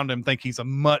people around him think he's a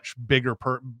much bigger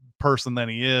person than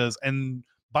he is. And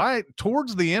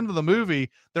towards the end of the movie,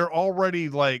 they're already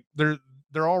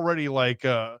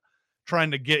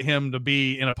trying to get him to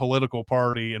be in a political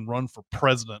party and run for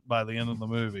president by the end of the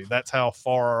movie. That's how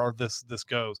far this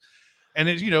goes. And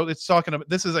it's talking about,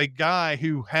 this is a guy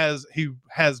who has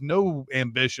no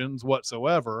ambitions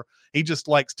whatsoever. He just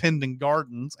likes tending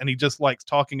gardens, and he just likes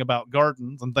talking about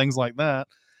gardens and things like that.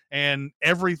 And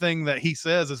everything that he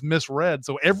says is misread.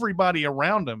 So everybody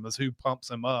around him is who pumps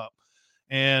him up.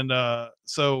 And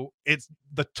so it's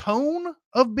the tone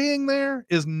of Being There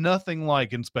is nothing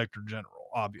like Inspector General,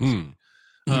 obviously.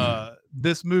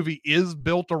 This movie is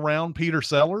built around Peter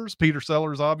Sellers. Peter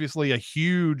Sellers, obviously a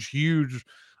huge,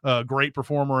 great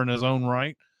performer in his own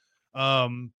right. But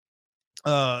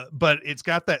it's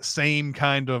got that same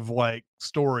kind of like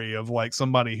story of like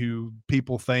somebody who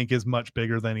people think is much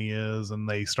bigger than he is, and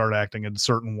they start acting a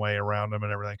certain way around him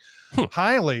and everything.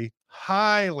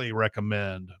 Highly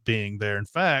recommend Being There. In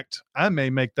fact, I may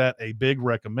make that a big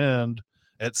recommend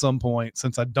at some point,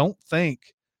 since I don't think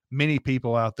many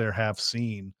people out there have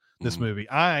seen this movie.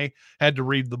 I had to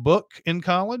read the book in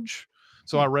college,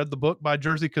 so I read the book by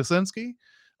Jerzy Kosinski.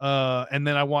 And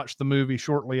then I watched the movie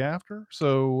shortly after.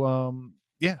 So,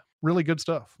 really good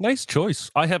stuff. Nice choice.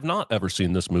 I have not ever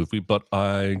seen this movie, but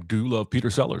I do love Peter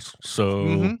Sellers.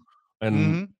 So,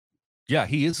 yeah,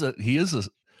 he is a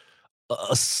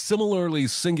similarly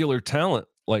singular talent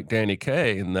like Danny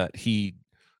Kaye, in that he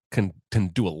can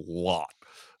do a lot,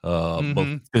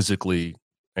 both physically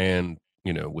and,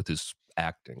 with his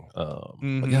acting.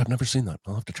 But yeah, I've never seen that.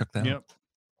 I'll have to check that out.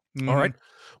 All right.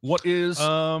 What is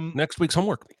next week's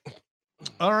homework?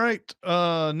 All right.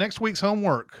 Next week's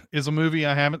homework is a movie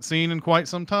I haven't seen in quite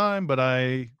some time, but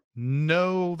I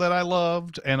know that I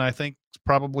loved and I think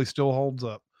probably still holds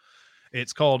up.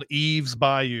 It's called Eve's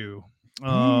Bayou.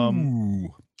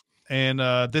 And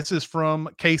this is from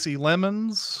Casey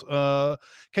Lemons.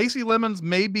 Casey Lemons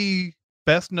may be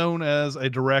best known as a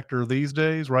director these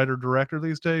days, writer-director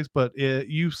these days, but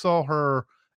you saw her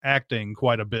acting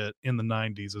quite a bit in the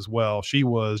 90s as well. She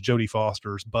was Jodie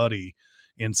Foster's buddy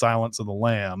in Silence of the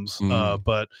Lambs.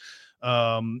 But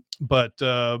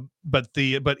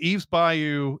Eve's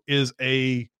Bayou is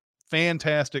a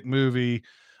fantastic movie.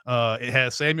 It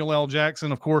has Samuel L.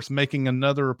 Jackson, of course, making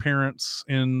another appearance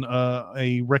in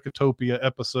a Recotopia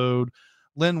episode,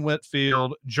 Lynn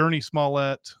Whitfield, Journey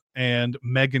Smollett, and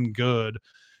Megan Good.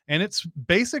 And it's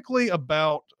basically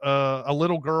about a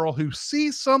little girl who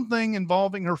sees something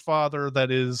involving her father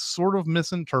that is sort of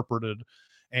misinterpreted,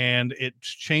 and it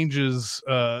changes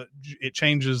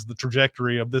the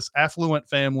trajectory of this affluent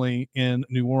family in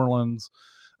New Orleans.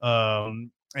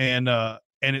 And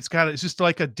it's just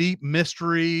like a deep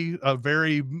mystery, a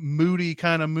very moody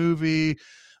kind of movie.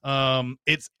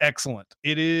 It's excellent.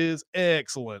 It is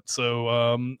excellent. So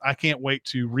I can't wait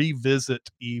to revisit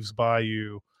Eve's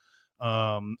Bayou.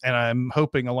 And I'm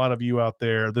hoping a lot of you out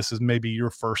there, this is maybe your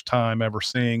first time ever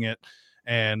seeing it.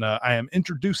 And I am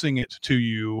introducing it to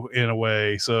you in a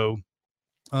way. So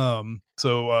I'm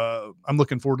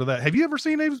looking forward to that. Have you ever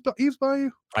seen Eve's Bayou?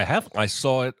 I have. I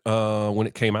saw it when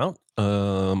it came out.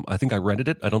 I think I rented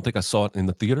it. I don't think I saw it in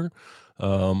the theater.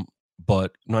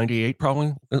 But 98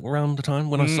 probably around the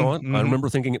time when I saw it. I remember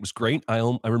thinking it was great. I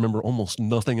remember almost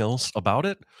nothing else about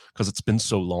it because it's been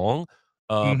so long.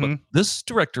 But this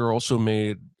director also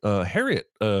made Harriet,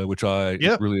 which I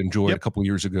really enjoyed a couple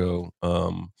years ago.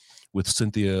 With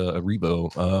Cynthia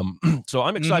Erivo. So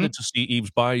I'm excited to see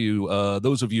Eve's Bayou.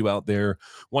 Those of you out there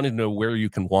wanting to know where you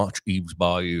can watch Eve's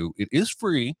Bayou, it is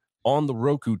free on the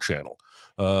Roku channel.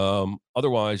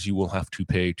 Otherwise, you will have to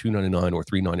pay $2.99 or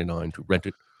 $3.99 to rent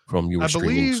it from your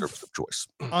streaming service of choice.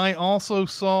 I also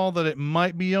saw that it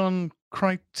might be on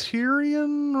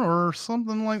Criterion or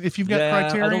something like. If you've got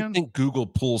Criterion, I don't think Google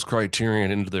pulls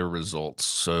Criterion into their results,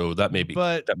 so that may be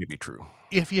true.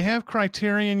 If you have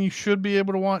Criterion, you should be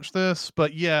able to watch this.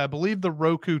 But yeah, I believe the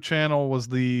Roku channel was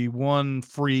the one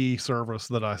free service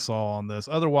that I saw on this.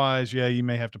 Otherwise, yeah, you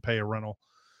may have to pay a rental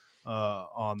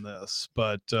on this.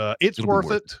 But it's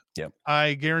worth it. Yeah,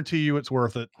 I guarantee you, it's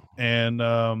worth it. And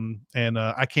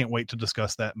I can't wait to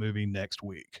discuss that movie next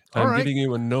week. I'm giving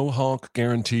you a no honk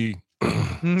guarantee. All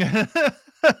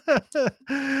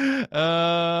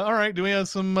right. Do we have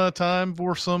some time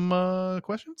for some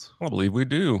questions? I believe we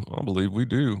do.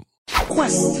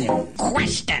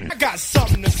 Question. I got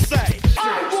something to say.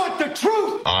 I want the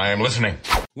truth. I am listening.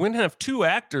 When have two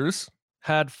actors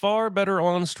had far better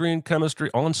on-screen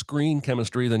chemistry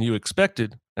than you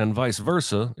expected, and vice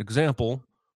versa? Example: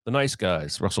 The Nice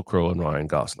Guys, Russell Crowe and Ryan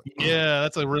Gosling. Yeah,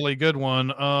 that's a really good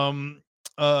one.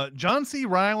 John C.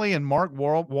 Reilly and Mark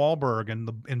Wahlberg in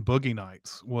Boogie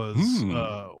Nights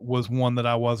was one that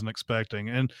I wasn't expecting.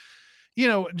 And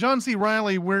John C.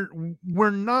 Reilly,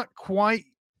 we're not quite.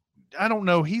 I don't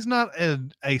know. He's not a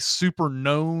super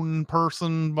known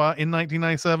person in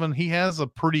 1997. He has a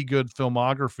pretty good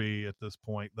filmography at this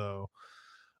point, though.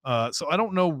 So I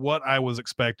don't know what I was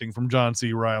expecting from John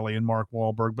C. Reilly and Mark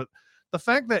Wahlberg, but the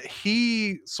fact that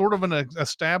he sort of an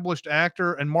established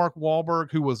actor and Mark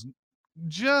Wahlberg, who was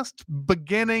just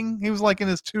beginning, he was like in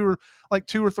his 2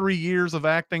 or 3 years of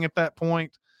acting at that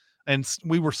point, and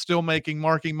we were still making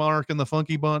Marky Mark and the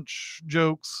Funky Bunch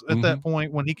jokes at that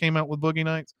point when he came out with Boogie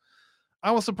Nights.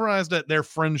 I was surprised at their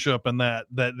friendship and that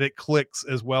it clicks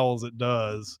as well as it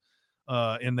does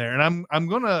in there. And I'm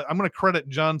gonna credit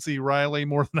John C. Reilly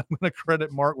more than I'm gonna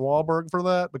credit Mark Wahlberg for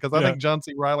that, because I think John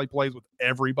C. Reilly plays with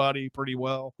everybody pretty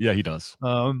well. Yeah, he does.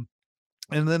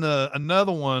 And then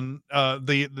another one,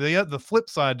 the flip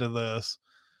side to this,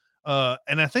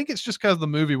 and I think it's just because the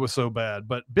movie was so bad,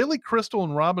 but Billy Crystal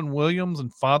and Robin Williams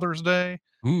and Father's Day,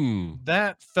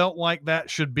 that felt like that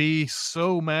should be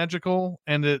so magical,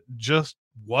 and it just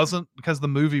wasn't, because the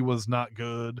movie was not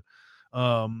good.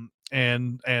 And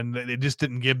it just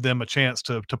didn't give them a chance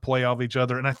to play off each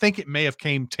other. And I think it may have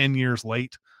came 10 years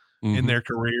late in their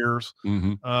careers.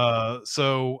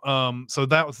 So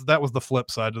that was the flip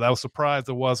side to that. I was surprised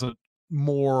there wasn't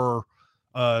more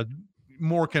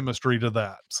chemistry to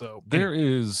that. So there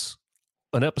is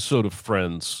an episode of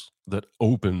Friends that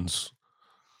opens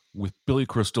with Billy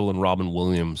Crystal and Robin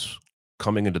Williams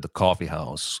coming into the coffee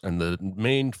house, and the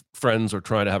main friends are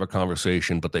trying to have a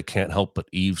conversation, but they can't help but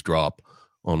eavesdrop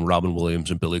on Robin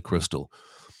Williams and Billy Crystal.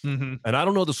 Mm-hmm. And I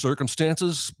don't know the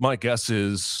circumstances. My guess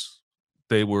is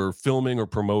they were filming or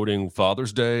promoting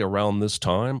Father's Day around this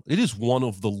time. It is one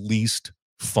of the least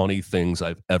funny things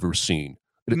I've ever seen.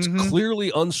 It's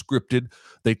clearly unscripted.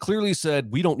 They clearly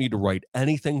said, we don't need to write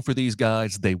anything for these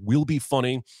guys. They will be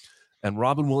funny. And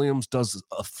Robin Williams does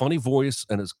a funny voice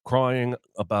and is crying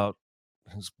about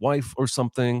his wife or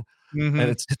something. And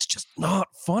it's just not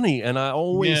funny. And I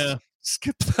always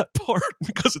skip that part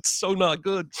because it's so not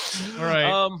good. All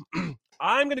right.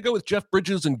 I'm going to go with Jeff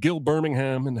Bridges and Gil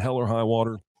Birmingham in Hell or High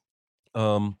Water,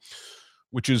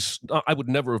 which is, I would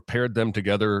never have paired them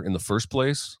together in the first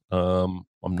place. I'm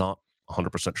not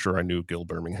 100% sure I knew Gil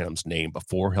Birmingham's name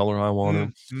before Hell or High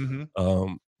Water.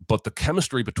 But the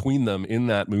chemistry between them in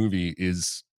that movie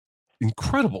is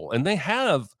incredible. And they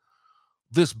have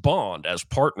this bond as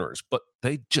partners, but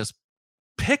they just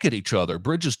pick at each other.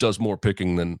 Bridges does more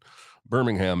picking than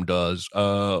Birmingham does.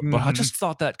 But I just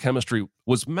thought that chemistry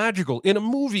was magical in a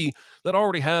movie that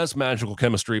already has magical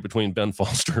chemistry between Ben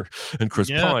Foster and Chris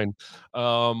Pine.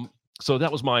 So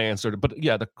that was my answer. But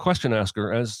yeah, the question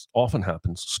asker, as often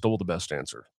happens, stole the best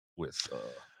answer with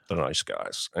the nice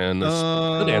guys. And there's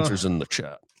good answers in the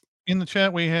chat. In the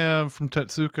chat, we have from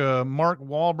Tetsuka, Mark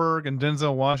Wahlberg and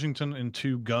Denzel Washington in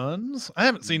Two Guns. I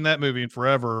haven't seen that movie in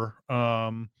forever,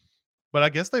 but I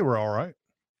guess they were all right.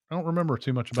 I don't remember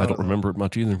too much about it. I don't remember it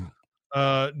much either.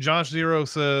 Josh Zero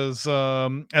says,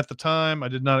 at the time, I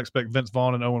did not expect Vince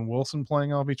Vaughn and Owen Wilson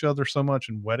playing off each other so much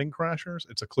in Wedding Crashers.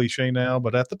 It's a cliche now,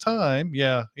 but at the time,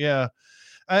 it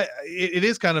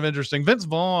is kind of interesting. Vince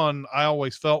Vaughn, I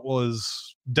always felt,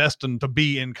 was destined to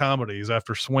be in comedies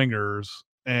after Swingers,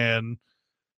 and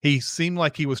he seemed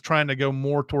like he was trying to go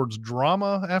more towards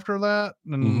drama after that.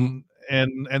 And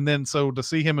then so to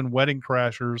see him in Wedding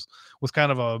Crashers was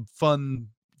kind of a fun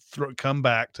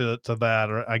comeback to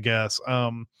that, I guess.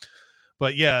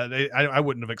 But yeah, I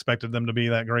wouldn't have expected them to be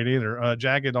that great either.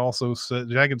 Jagged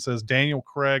says Daniel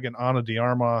Craig and Ana de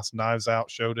Armas, Knives Out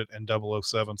showed it, and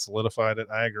 007 solidified it.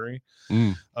 I agree.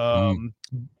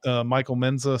 Michael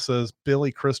Menza says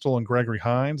Billy Crystal and Gregory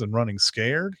Hines and Running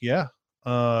Scared. Yeah.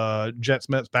 Jets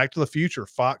Mets, Back to the Future,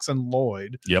 Fox and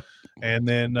Lloyd. Yep. And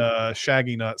then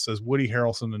Shaggy Nut says Woody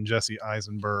Harrelson and Jesse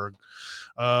Eisenberg.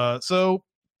 I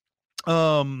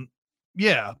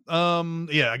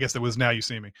guess it was Now You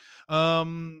See Me. All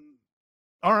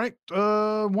right.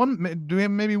 Do we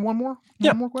have maybe one more?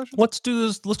 One more question? Let's do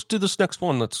this next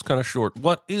one that's kind of short.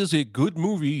 What is a good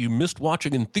movie you missed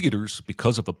watching in theaters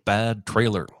because of a bad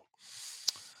trailer?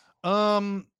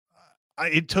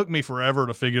 It took me forever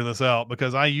to figure this out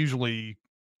because I usually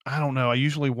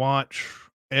watch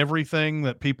everything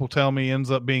that people tell me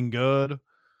ends up being good.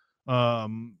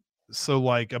 So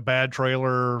like a bad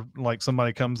trailer, like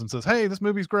somebody comes and says, "Hey, this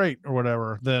movie's great," or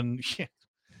whatever, then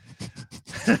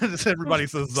everybody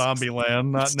says Zombieland.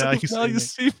 Not Now You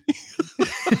See Me.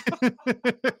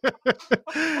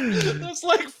 There's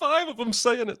like 5 of them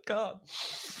saying it. God.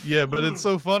 Yeah, but it's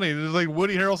so funny. There's like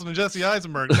Woody Harrelson and Jesse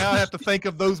Eisenberg. Now I have to think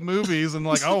of those movies and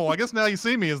like, I guess Now You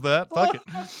See Me is that. Fuck it.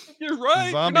 You're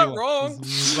right. You're not wrong.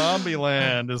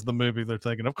 Zombieland is the movie they're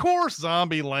thinking. Of course,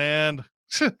 Zombieland.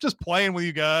 Just playing with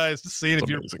you guys, just seeing if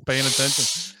you're paying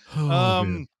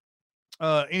attention.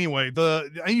 Anyway, I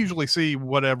usually see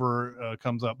whatever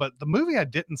comes up, but the movie I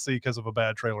didn't see because of a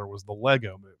bad trailer was the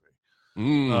Lego movie.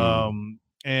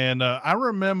 And I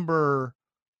remember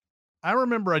I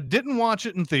didn't watch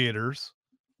it in theaters.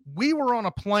 We were on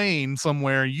a plane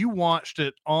somewhere. You watched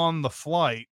it on the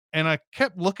flight, and I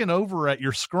kept looking over at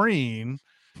your screen,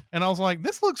 and I was like,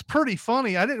 "This looks pretty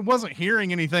funny." Wasn't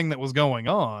hearing anything that was going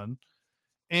on,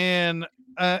 and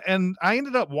I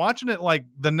ended up watching it like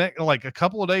a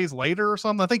couple of days later or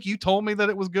something. I think you told me that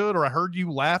it was good, or I heard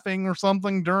you laughing or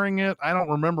something during it. I don't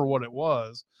remember what it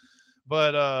was,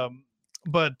 but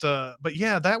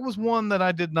yeah, that was one that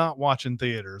I did not watch in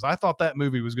theaters. I thought that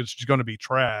movie was just going to be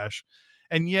trash.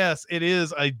 And yes, it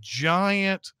is a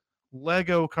giant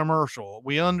Lego commercial.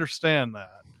 We understand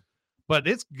that, but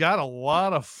it's got a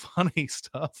lot of funny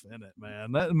stuff in it,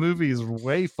 man. That movie is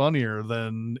way funnier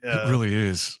than it really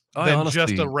is.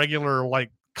 Just a regular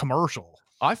like commercial.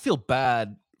 I feel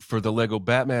bad for the Lego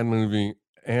Batman movie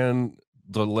and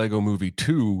the Lego Movie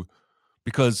 2,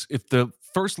 because if the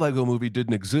first Lego movie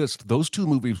didn't exist, those two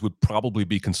movies would probably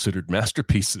be considered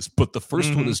masterpieces. But the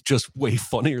first one is just way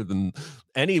funnier than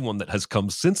anyone that has come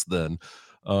since then.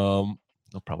 They'll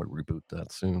probably reboot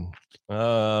that soon.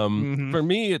 For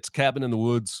me, it's Cabin in the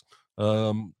Woods.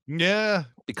 Yeah,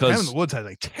 because Cabin in the Woods has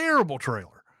a terrible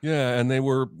trailer. Yeah, and they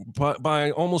were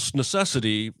by almost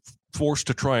necessity forced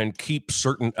to try and keep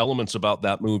certain elements about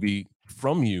that movie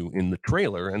from you in the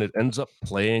trailer, and it ends up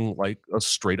playing like a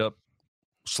straight up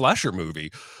slasher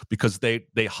movie, because they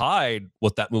hide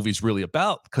what that movie's really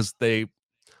about, because they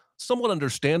somewhat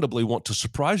understandably want to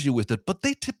surprise you with it, but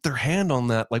they tip their hand on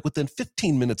that like within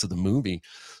 15 minutes of the movie.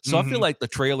 So I feel like the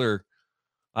trailer,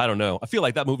 I don't know, I feel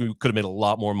like that movie could have made a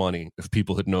lot more money if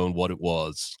people had known what it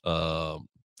was,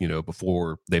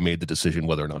 before they made the decision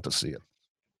whether or not to see it.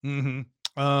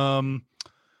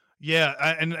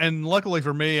 Yeah, and luckily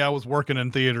for me, I was working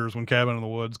in theaters when Cabin in the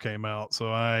Woods came out,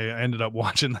 so I ended up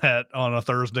watching that on a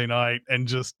Thursday night and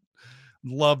just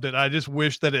loved it. I just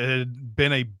wish that it had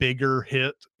been a bigger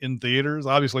hit in theaters.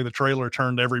 Obviously, the trailer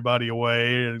turned everybody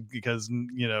away because,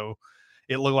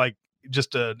 it looked like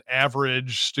just an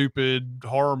average, stupid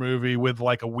horror movie with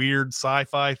like a weird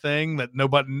sci-fi thing that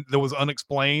was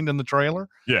unexplained in the trailer.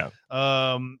 Yeah.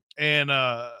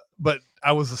 But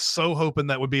I was so hoping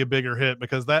that would be a bigger hit,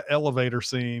 because that elevator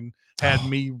scene had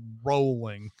me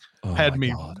rolling,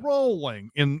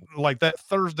 rolling in like that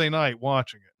Thursday night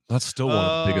watching it. That's still one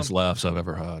of the biggest laughs I've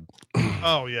ever had.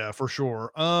 Oh yeah, for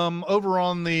sure. Over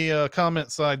on the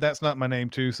comment side, That's Not My Name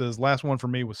Too says, last one for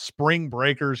me was Spring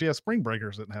Breakers. Yeah, Spring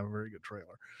Breakers didn't have a very good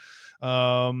trailer.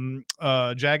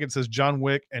 Jagged says John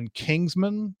Wick and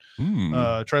Kingsman.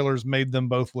 Trailers made them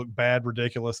both look bad,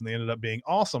 ridiculous, and they ended up being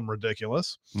awesome,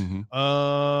 ridiculous.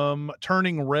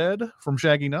 Turning Red from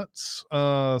Shaggy Nuts.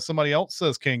 Somebody else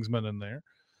says Kingsman in there.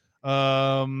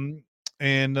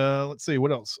 And let's see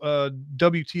what else.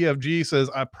 WTFG says,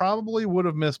 I probably would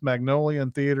have missed Magnolia in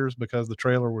theaters because the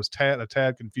trailer was a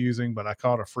tad confusing, but I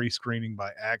caught a free screening by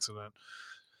accident.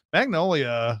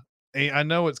 Magnolia, I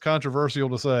know it's controversial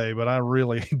to say, but I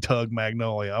really dug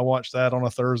Magnolia. I watched that on a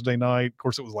Thursday night. Of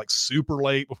course, it was like super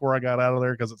late before I got out of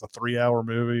there because it's a 3-hour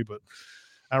movie, but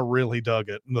I really dug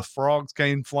it. And the frogs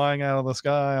came flying out of the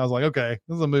sky. I was like, okay,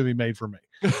 this is a movie made for me.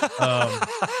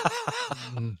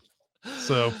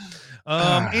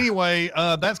 Anyway,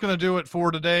 that's going to do it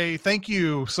for today. Thank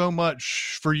you so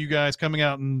much for you guys coming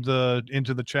out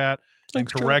into the chat.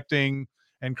 Thanks,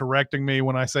 and correcting me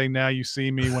when I say now you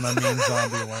see me when I mean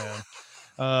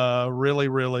Zombieland. Really,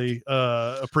 really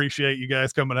appreciate you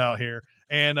guys coming out here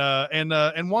and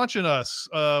watching us.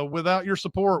 Without your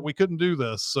support, we couldn't do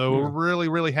this. So we're really,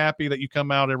 really happy that you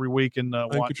come out every week and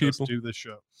watch us do this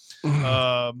show.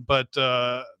 But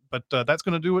that's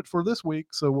going to do it for this week.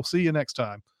 So we'll see you next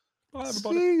time. Bye,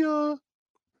 everybody. See ya.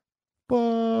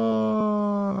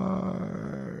 Bye.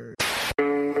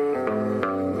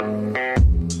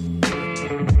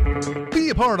 Be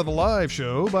a part of the live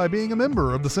show by being a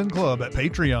member of the Sin Club at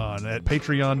Patreon at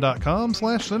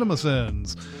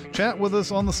patreon.com/CinemaSins. Chat with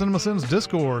us on the CinemaSins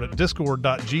Discord at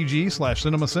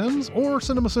discord.gg/CinemaSins or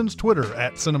CinemaSins Twitter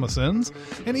at CinemaSins,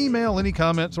 and email any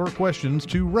comments or questions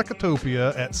to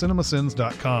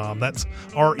recotopia@cinemasins.com. That's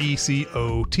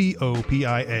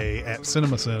RECOTOPIA at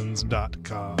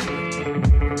cinemasins.com.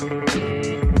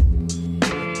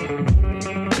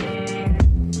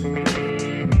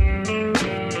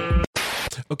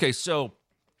 Okay, so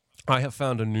I have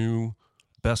found a new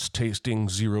best tasting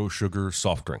zero sugar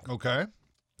soft drink. Okay.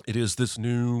 It is this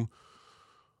new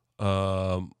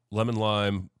lemon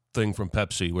lime thing from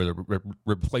Pepsi where they're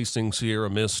replacing Sierra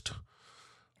Mist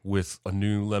with a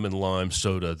new lemon lime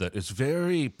soda that is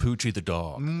very Poochie the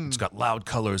dog. It's got loud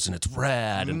colors and it's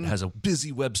rad and it has a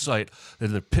busy website.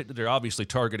 And they're obviously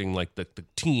targeting like the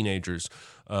teenagers,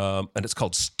 and it's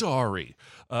called Starry.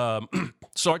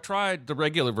 So I tried the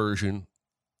regular version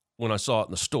when I saw it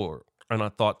in the store, and I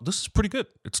thought, this is pretty good.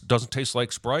 It doesn't taste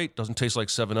like Sprite, doesn't taste like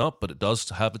 7-Up, but it does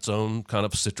have its own kind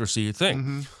of citrusy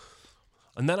thing.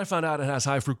 And then I found out it has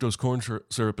high fructose corn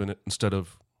syrup in it instead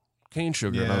of cane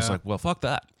sugar, and I was like, well, fuck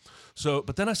that. So,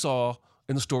 but then I saw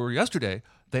in the store yesterday,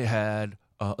 they had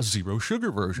a zero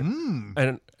sugar version.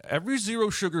 And every zero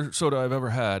sugar soda I've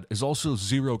ever had is also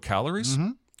 0 calories,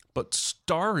 but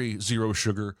Starry zero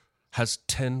sugar has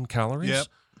 10 calories. Yep.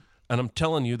 And I'm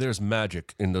telling you, there's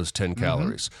magic in those 10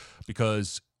 calories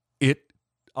because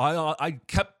I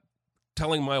kept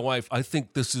telling my wife, I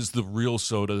think this is the real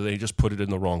soda. They just put it in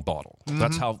the wrong bottle.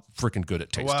 That's how freaking good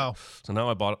it tasted. Wow. So now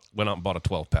I went out and bought a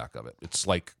 12-pack of it. It's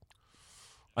like,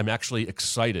 I'm actually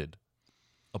excited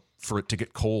for it to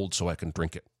get cold so I can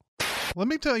drink it. Let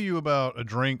me tell you about a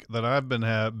drink that I've been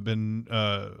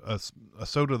a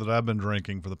soda that I've been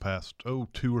drinking for the past 2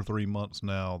 or 3 months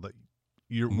now. That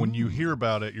when you hear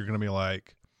about it, you're going to be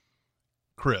like,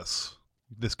 Chris,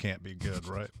 this can't be good,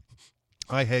 right?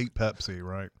 I hate Pepsi,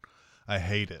 right? I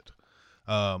hate it.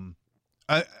 I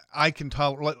can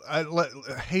tolerate.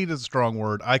 Hate is a strong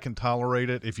word. I can tolerate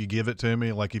it if you give it to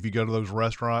me. Like if you go to those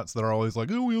restaurants that are always like,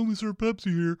 "Oh, we only serve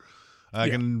Pepsi here." I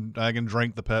can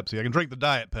drink the Pepsi. I can drink the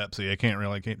Diet Pepsi. I can't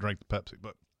drink the Pepsi,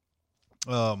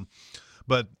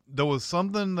 But there was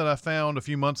something that I found a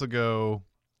few months ago.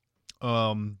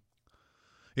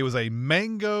 It was a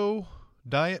mango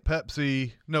Diet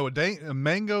Pepsi. No, a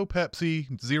mango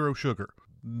Pepsi zero sugar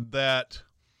that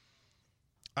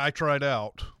I tried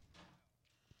out.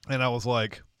 And I was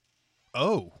like,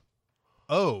 oh,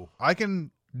 I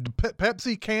can,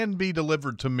 Pepsi can be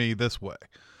delivered to me this way.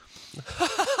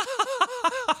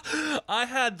 I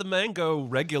had the mango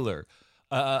regular.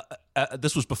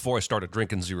 This was before I started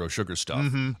drinking zero sugar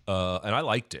stuff, and I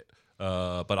liked it.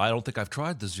 But I don't think I've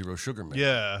tried the zero sugar mango.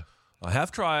 Yeah. I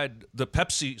have tried the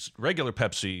Pepsi, regular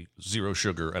Pepsi zero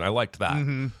sugar, and I liked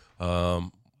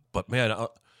that. But man,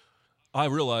 I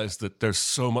realized that there's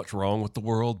so much wrong with the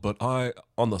world, but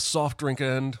on the soft drink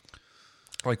end,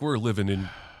 like we're living in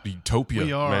utopia,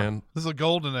 we are. Man. This is a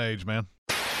golden age, man.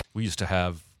 We used to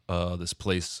have this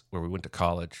place where we went to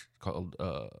college called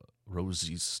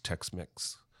Rosie's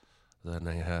Tex-Mex. Then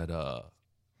they had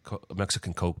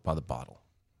Mexican Coke by the bottle.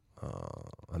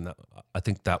 And I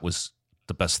think that was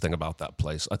the best thing about that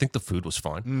place. I think the food was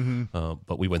fine,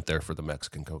 but we went there for the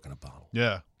Mexican Coke in a bottle.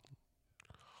 Yeah.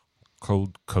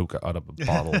 Cold Coke out of a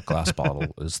bottle, glass bottle,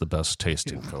 is the best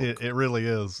tasting Coke. It really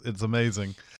is. It's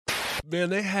amazing.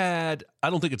 Man, they had, I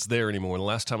don't think it's there anymore. The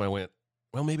last time I went,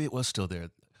 well, maybe it was still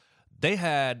there. They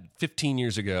had, 15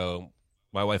 years ago,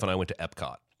 my wife and I went to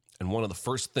Epcot. And one of the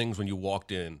first things when you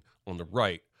walked in on the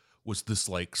right was this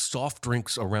like soft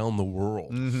drinks around the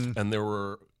world. And there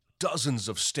were dozens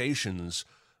of stations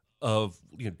of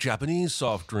Japanese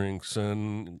soft drinks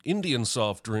and Indian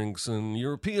soft drinks and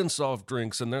European soft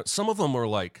drinks. And some of them are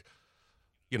like,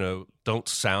 don't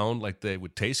sound like they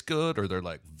would taste good, or they're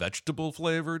like vegetable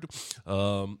flavored.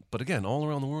 But again, all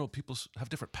around the world, people have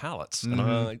different palates.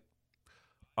 And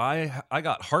I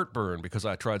got heartburn because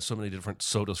I tried so many different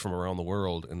sodas from around the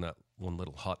world in that one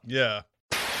little hut. Yeah.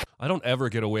 I don't ever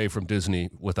get away from Disney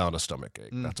without a stomach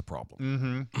ache. That's a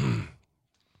problem.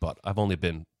 But I've only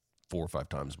been 4 or 5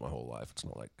 times my whole life. It's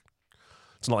not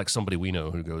like somebody we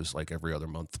know who goes like every other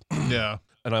month. Yeah.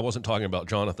 And I wasn't talking about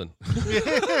Jonathan.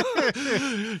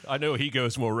 I know he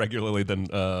goes more regularly than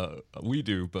we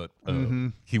do, but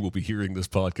he will be hearing this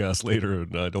podcast later,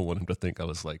 and I don't want him to think I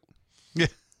was like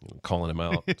calling him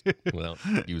out without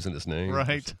using his name.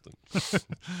 Right.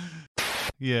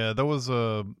 Yeah, there was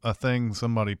a thing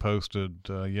somebody posted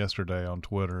yesterday on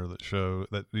Twitter that showed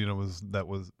that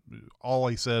was all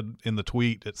he said in the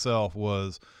tweet itself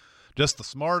was just the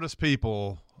smartest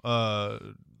people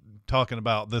talking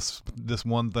about this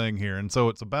one thing here. And so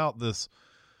it's about this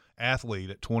athlete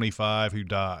at 25 who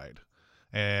died,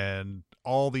 and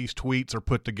all these tweets are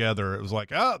put together. It was like,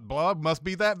 blah, must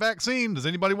be that vaccine. Does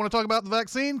anybody want to talk about the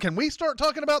vaccine? Can we start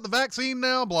talking about the vaccine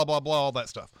now? Blah, blah, blah, all that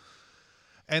stuff.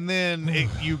 And then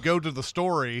you go to the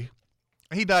story.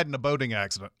 He died in a boating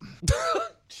accident.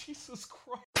 Jesus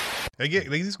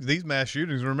Christ. These mass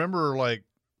shootings, remember, like,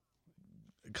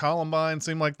 Columbine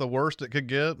seemed like the worst it could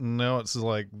get, and now it's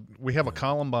like we have a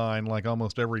Columbine like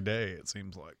almost every day, it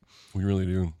seems like. We really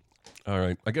do. All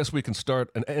right. I guess we can start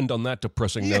and end on that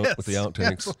depressing note with the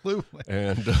outtakes. Absolutely.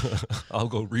 And I'll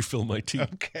go refill my tea.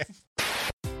 Okay.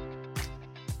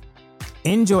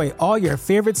 Enjoy all your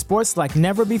favorite sports like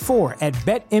never before at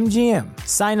BetMGM.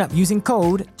 Sign up using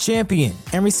code CHAMPION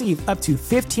and receive up to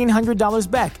 $1,500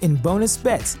 back in bonus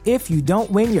bets if you don't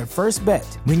win your first bet.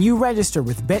 When you register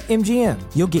with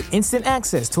BetMGM, you'll get instant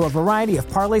access to a variety of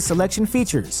parlay selection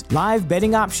features, live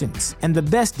betting options, and the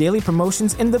best daily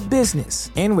promotions in the business.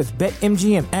 And with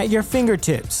BetMGM at your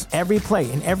fingertips, every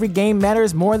play and every game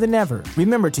matters more than ever.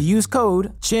 Remember to use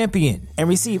code CHAMPION and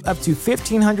receive up to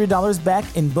 $1,500 back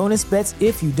in bonus bets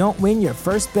if you don't win your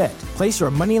first bet. Place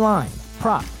your money line,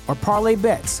 prop, or parlay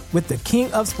bets with the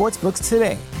king of sportsbooks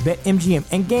today. BetMGM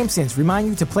and GameSense remind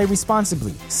you to play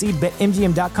responsibly. See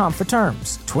BetMGM.com for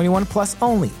terms. 21 plus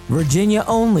only. Virginia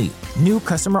only. New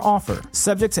customer offer.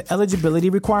 Subject to eligibility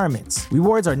requirements.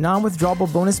 Rewards are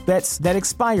non-withdrawable bonus bets that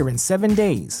expire in 7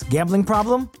 days. Gambling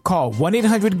problem? Call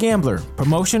 1-800-GAMBLER.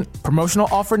 Promotional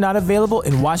offer not available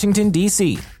in Washington,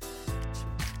 D.C.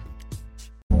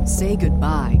 Say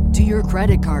goodbye to your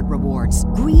credit card rewards.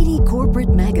 Greedy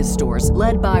corporate mega stores,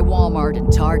 led by Walmart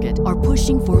and Target, are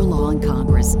pushing for a law in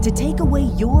Congress to take away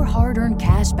your hard-earned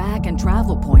cash back and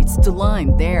travel points to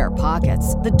line their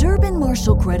pockets. The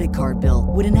Durbin-Marshall credit card bill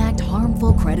would enact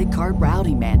harmful credit card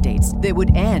routing mandates that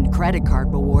would end credit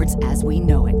card rewards as we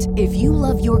know it. If you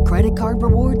love your credit card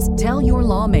rewards, tell your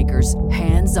lawmakers,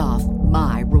 hands off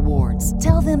my rewards.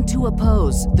 Tell them to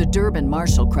oppose the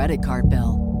Durbin-Marshall credit card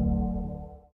bill.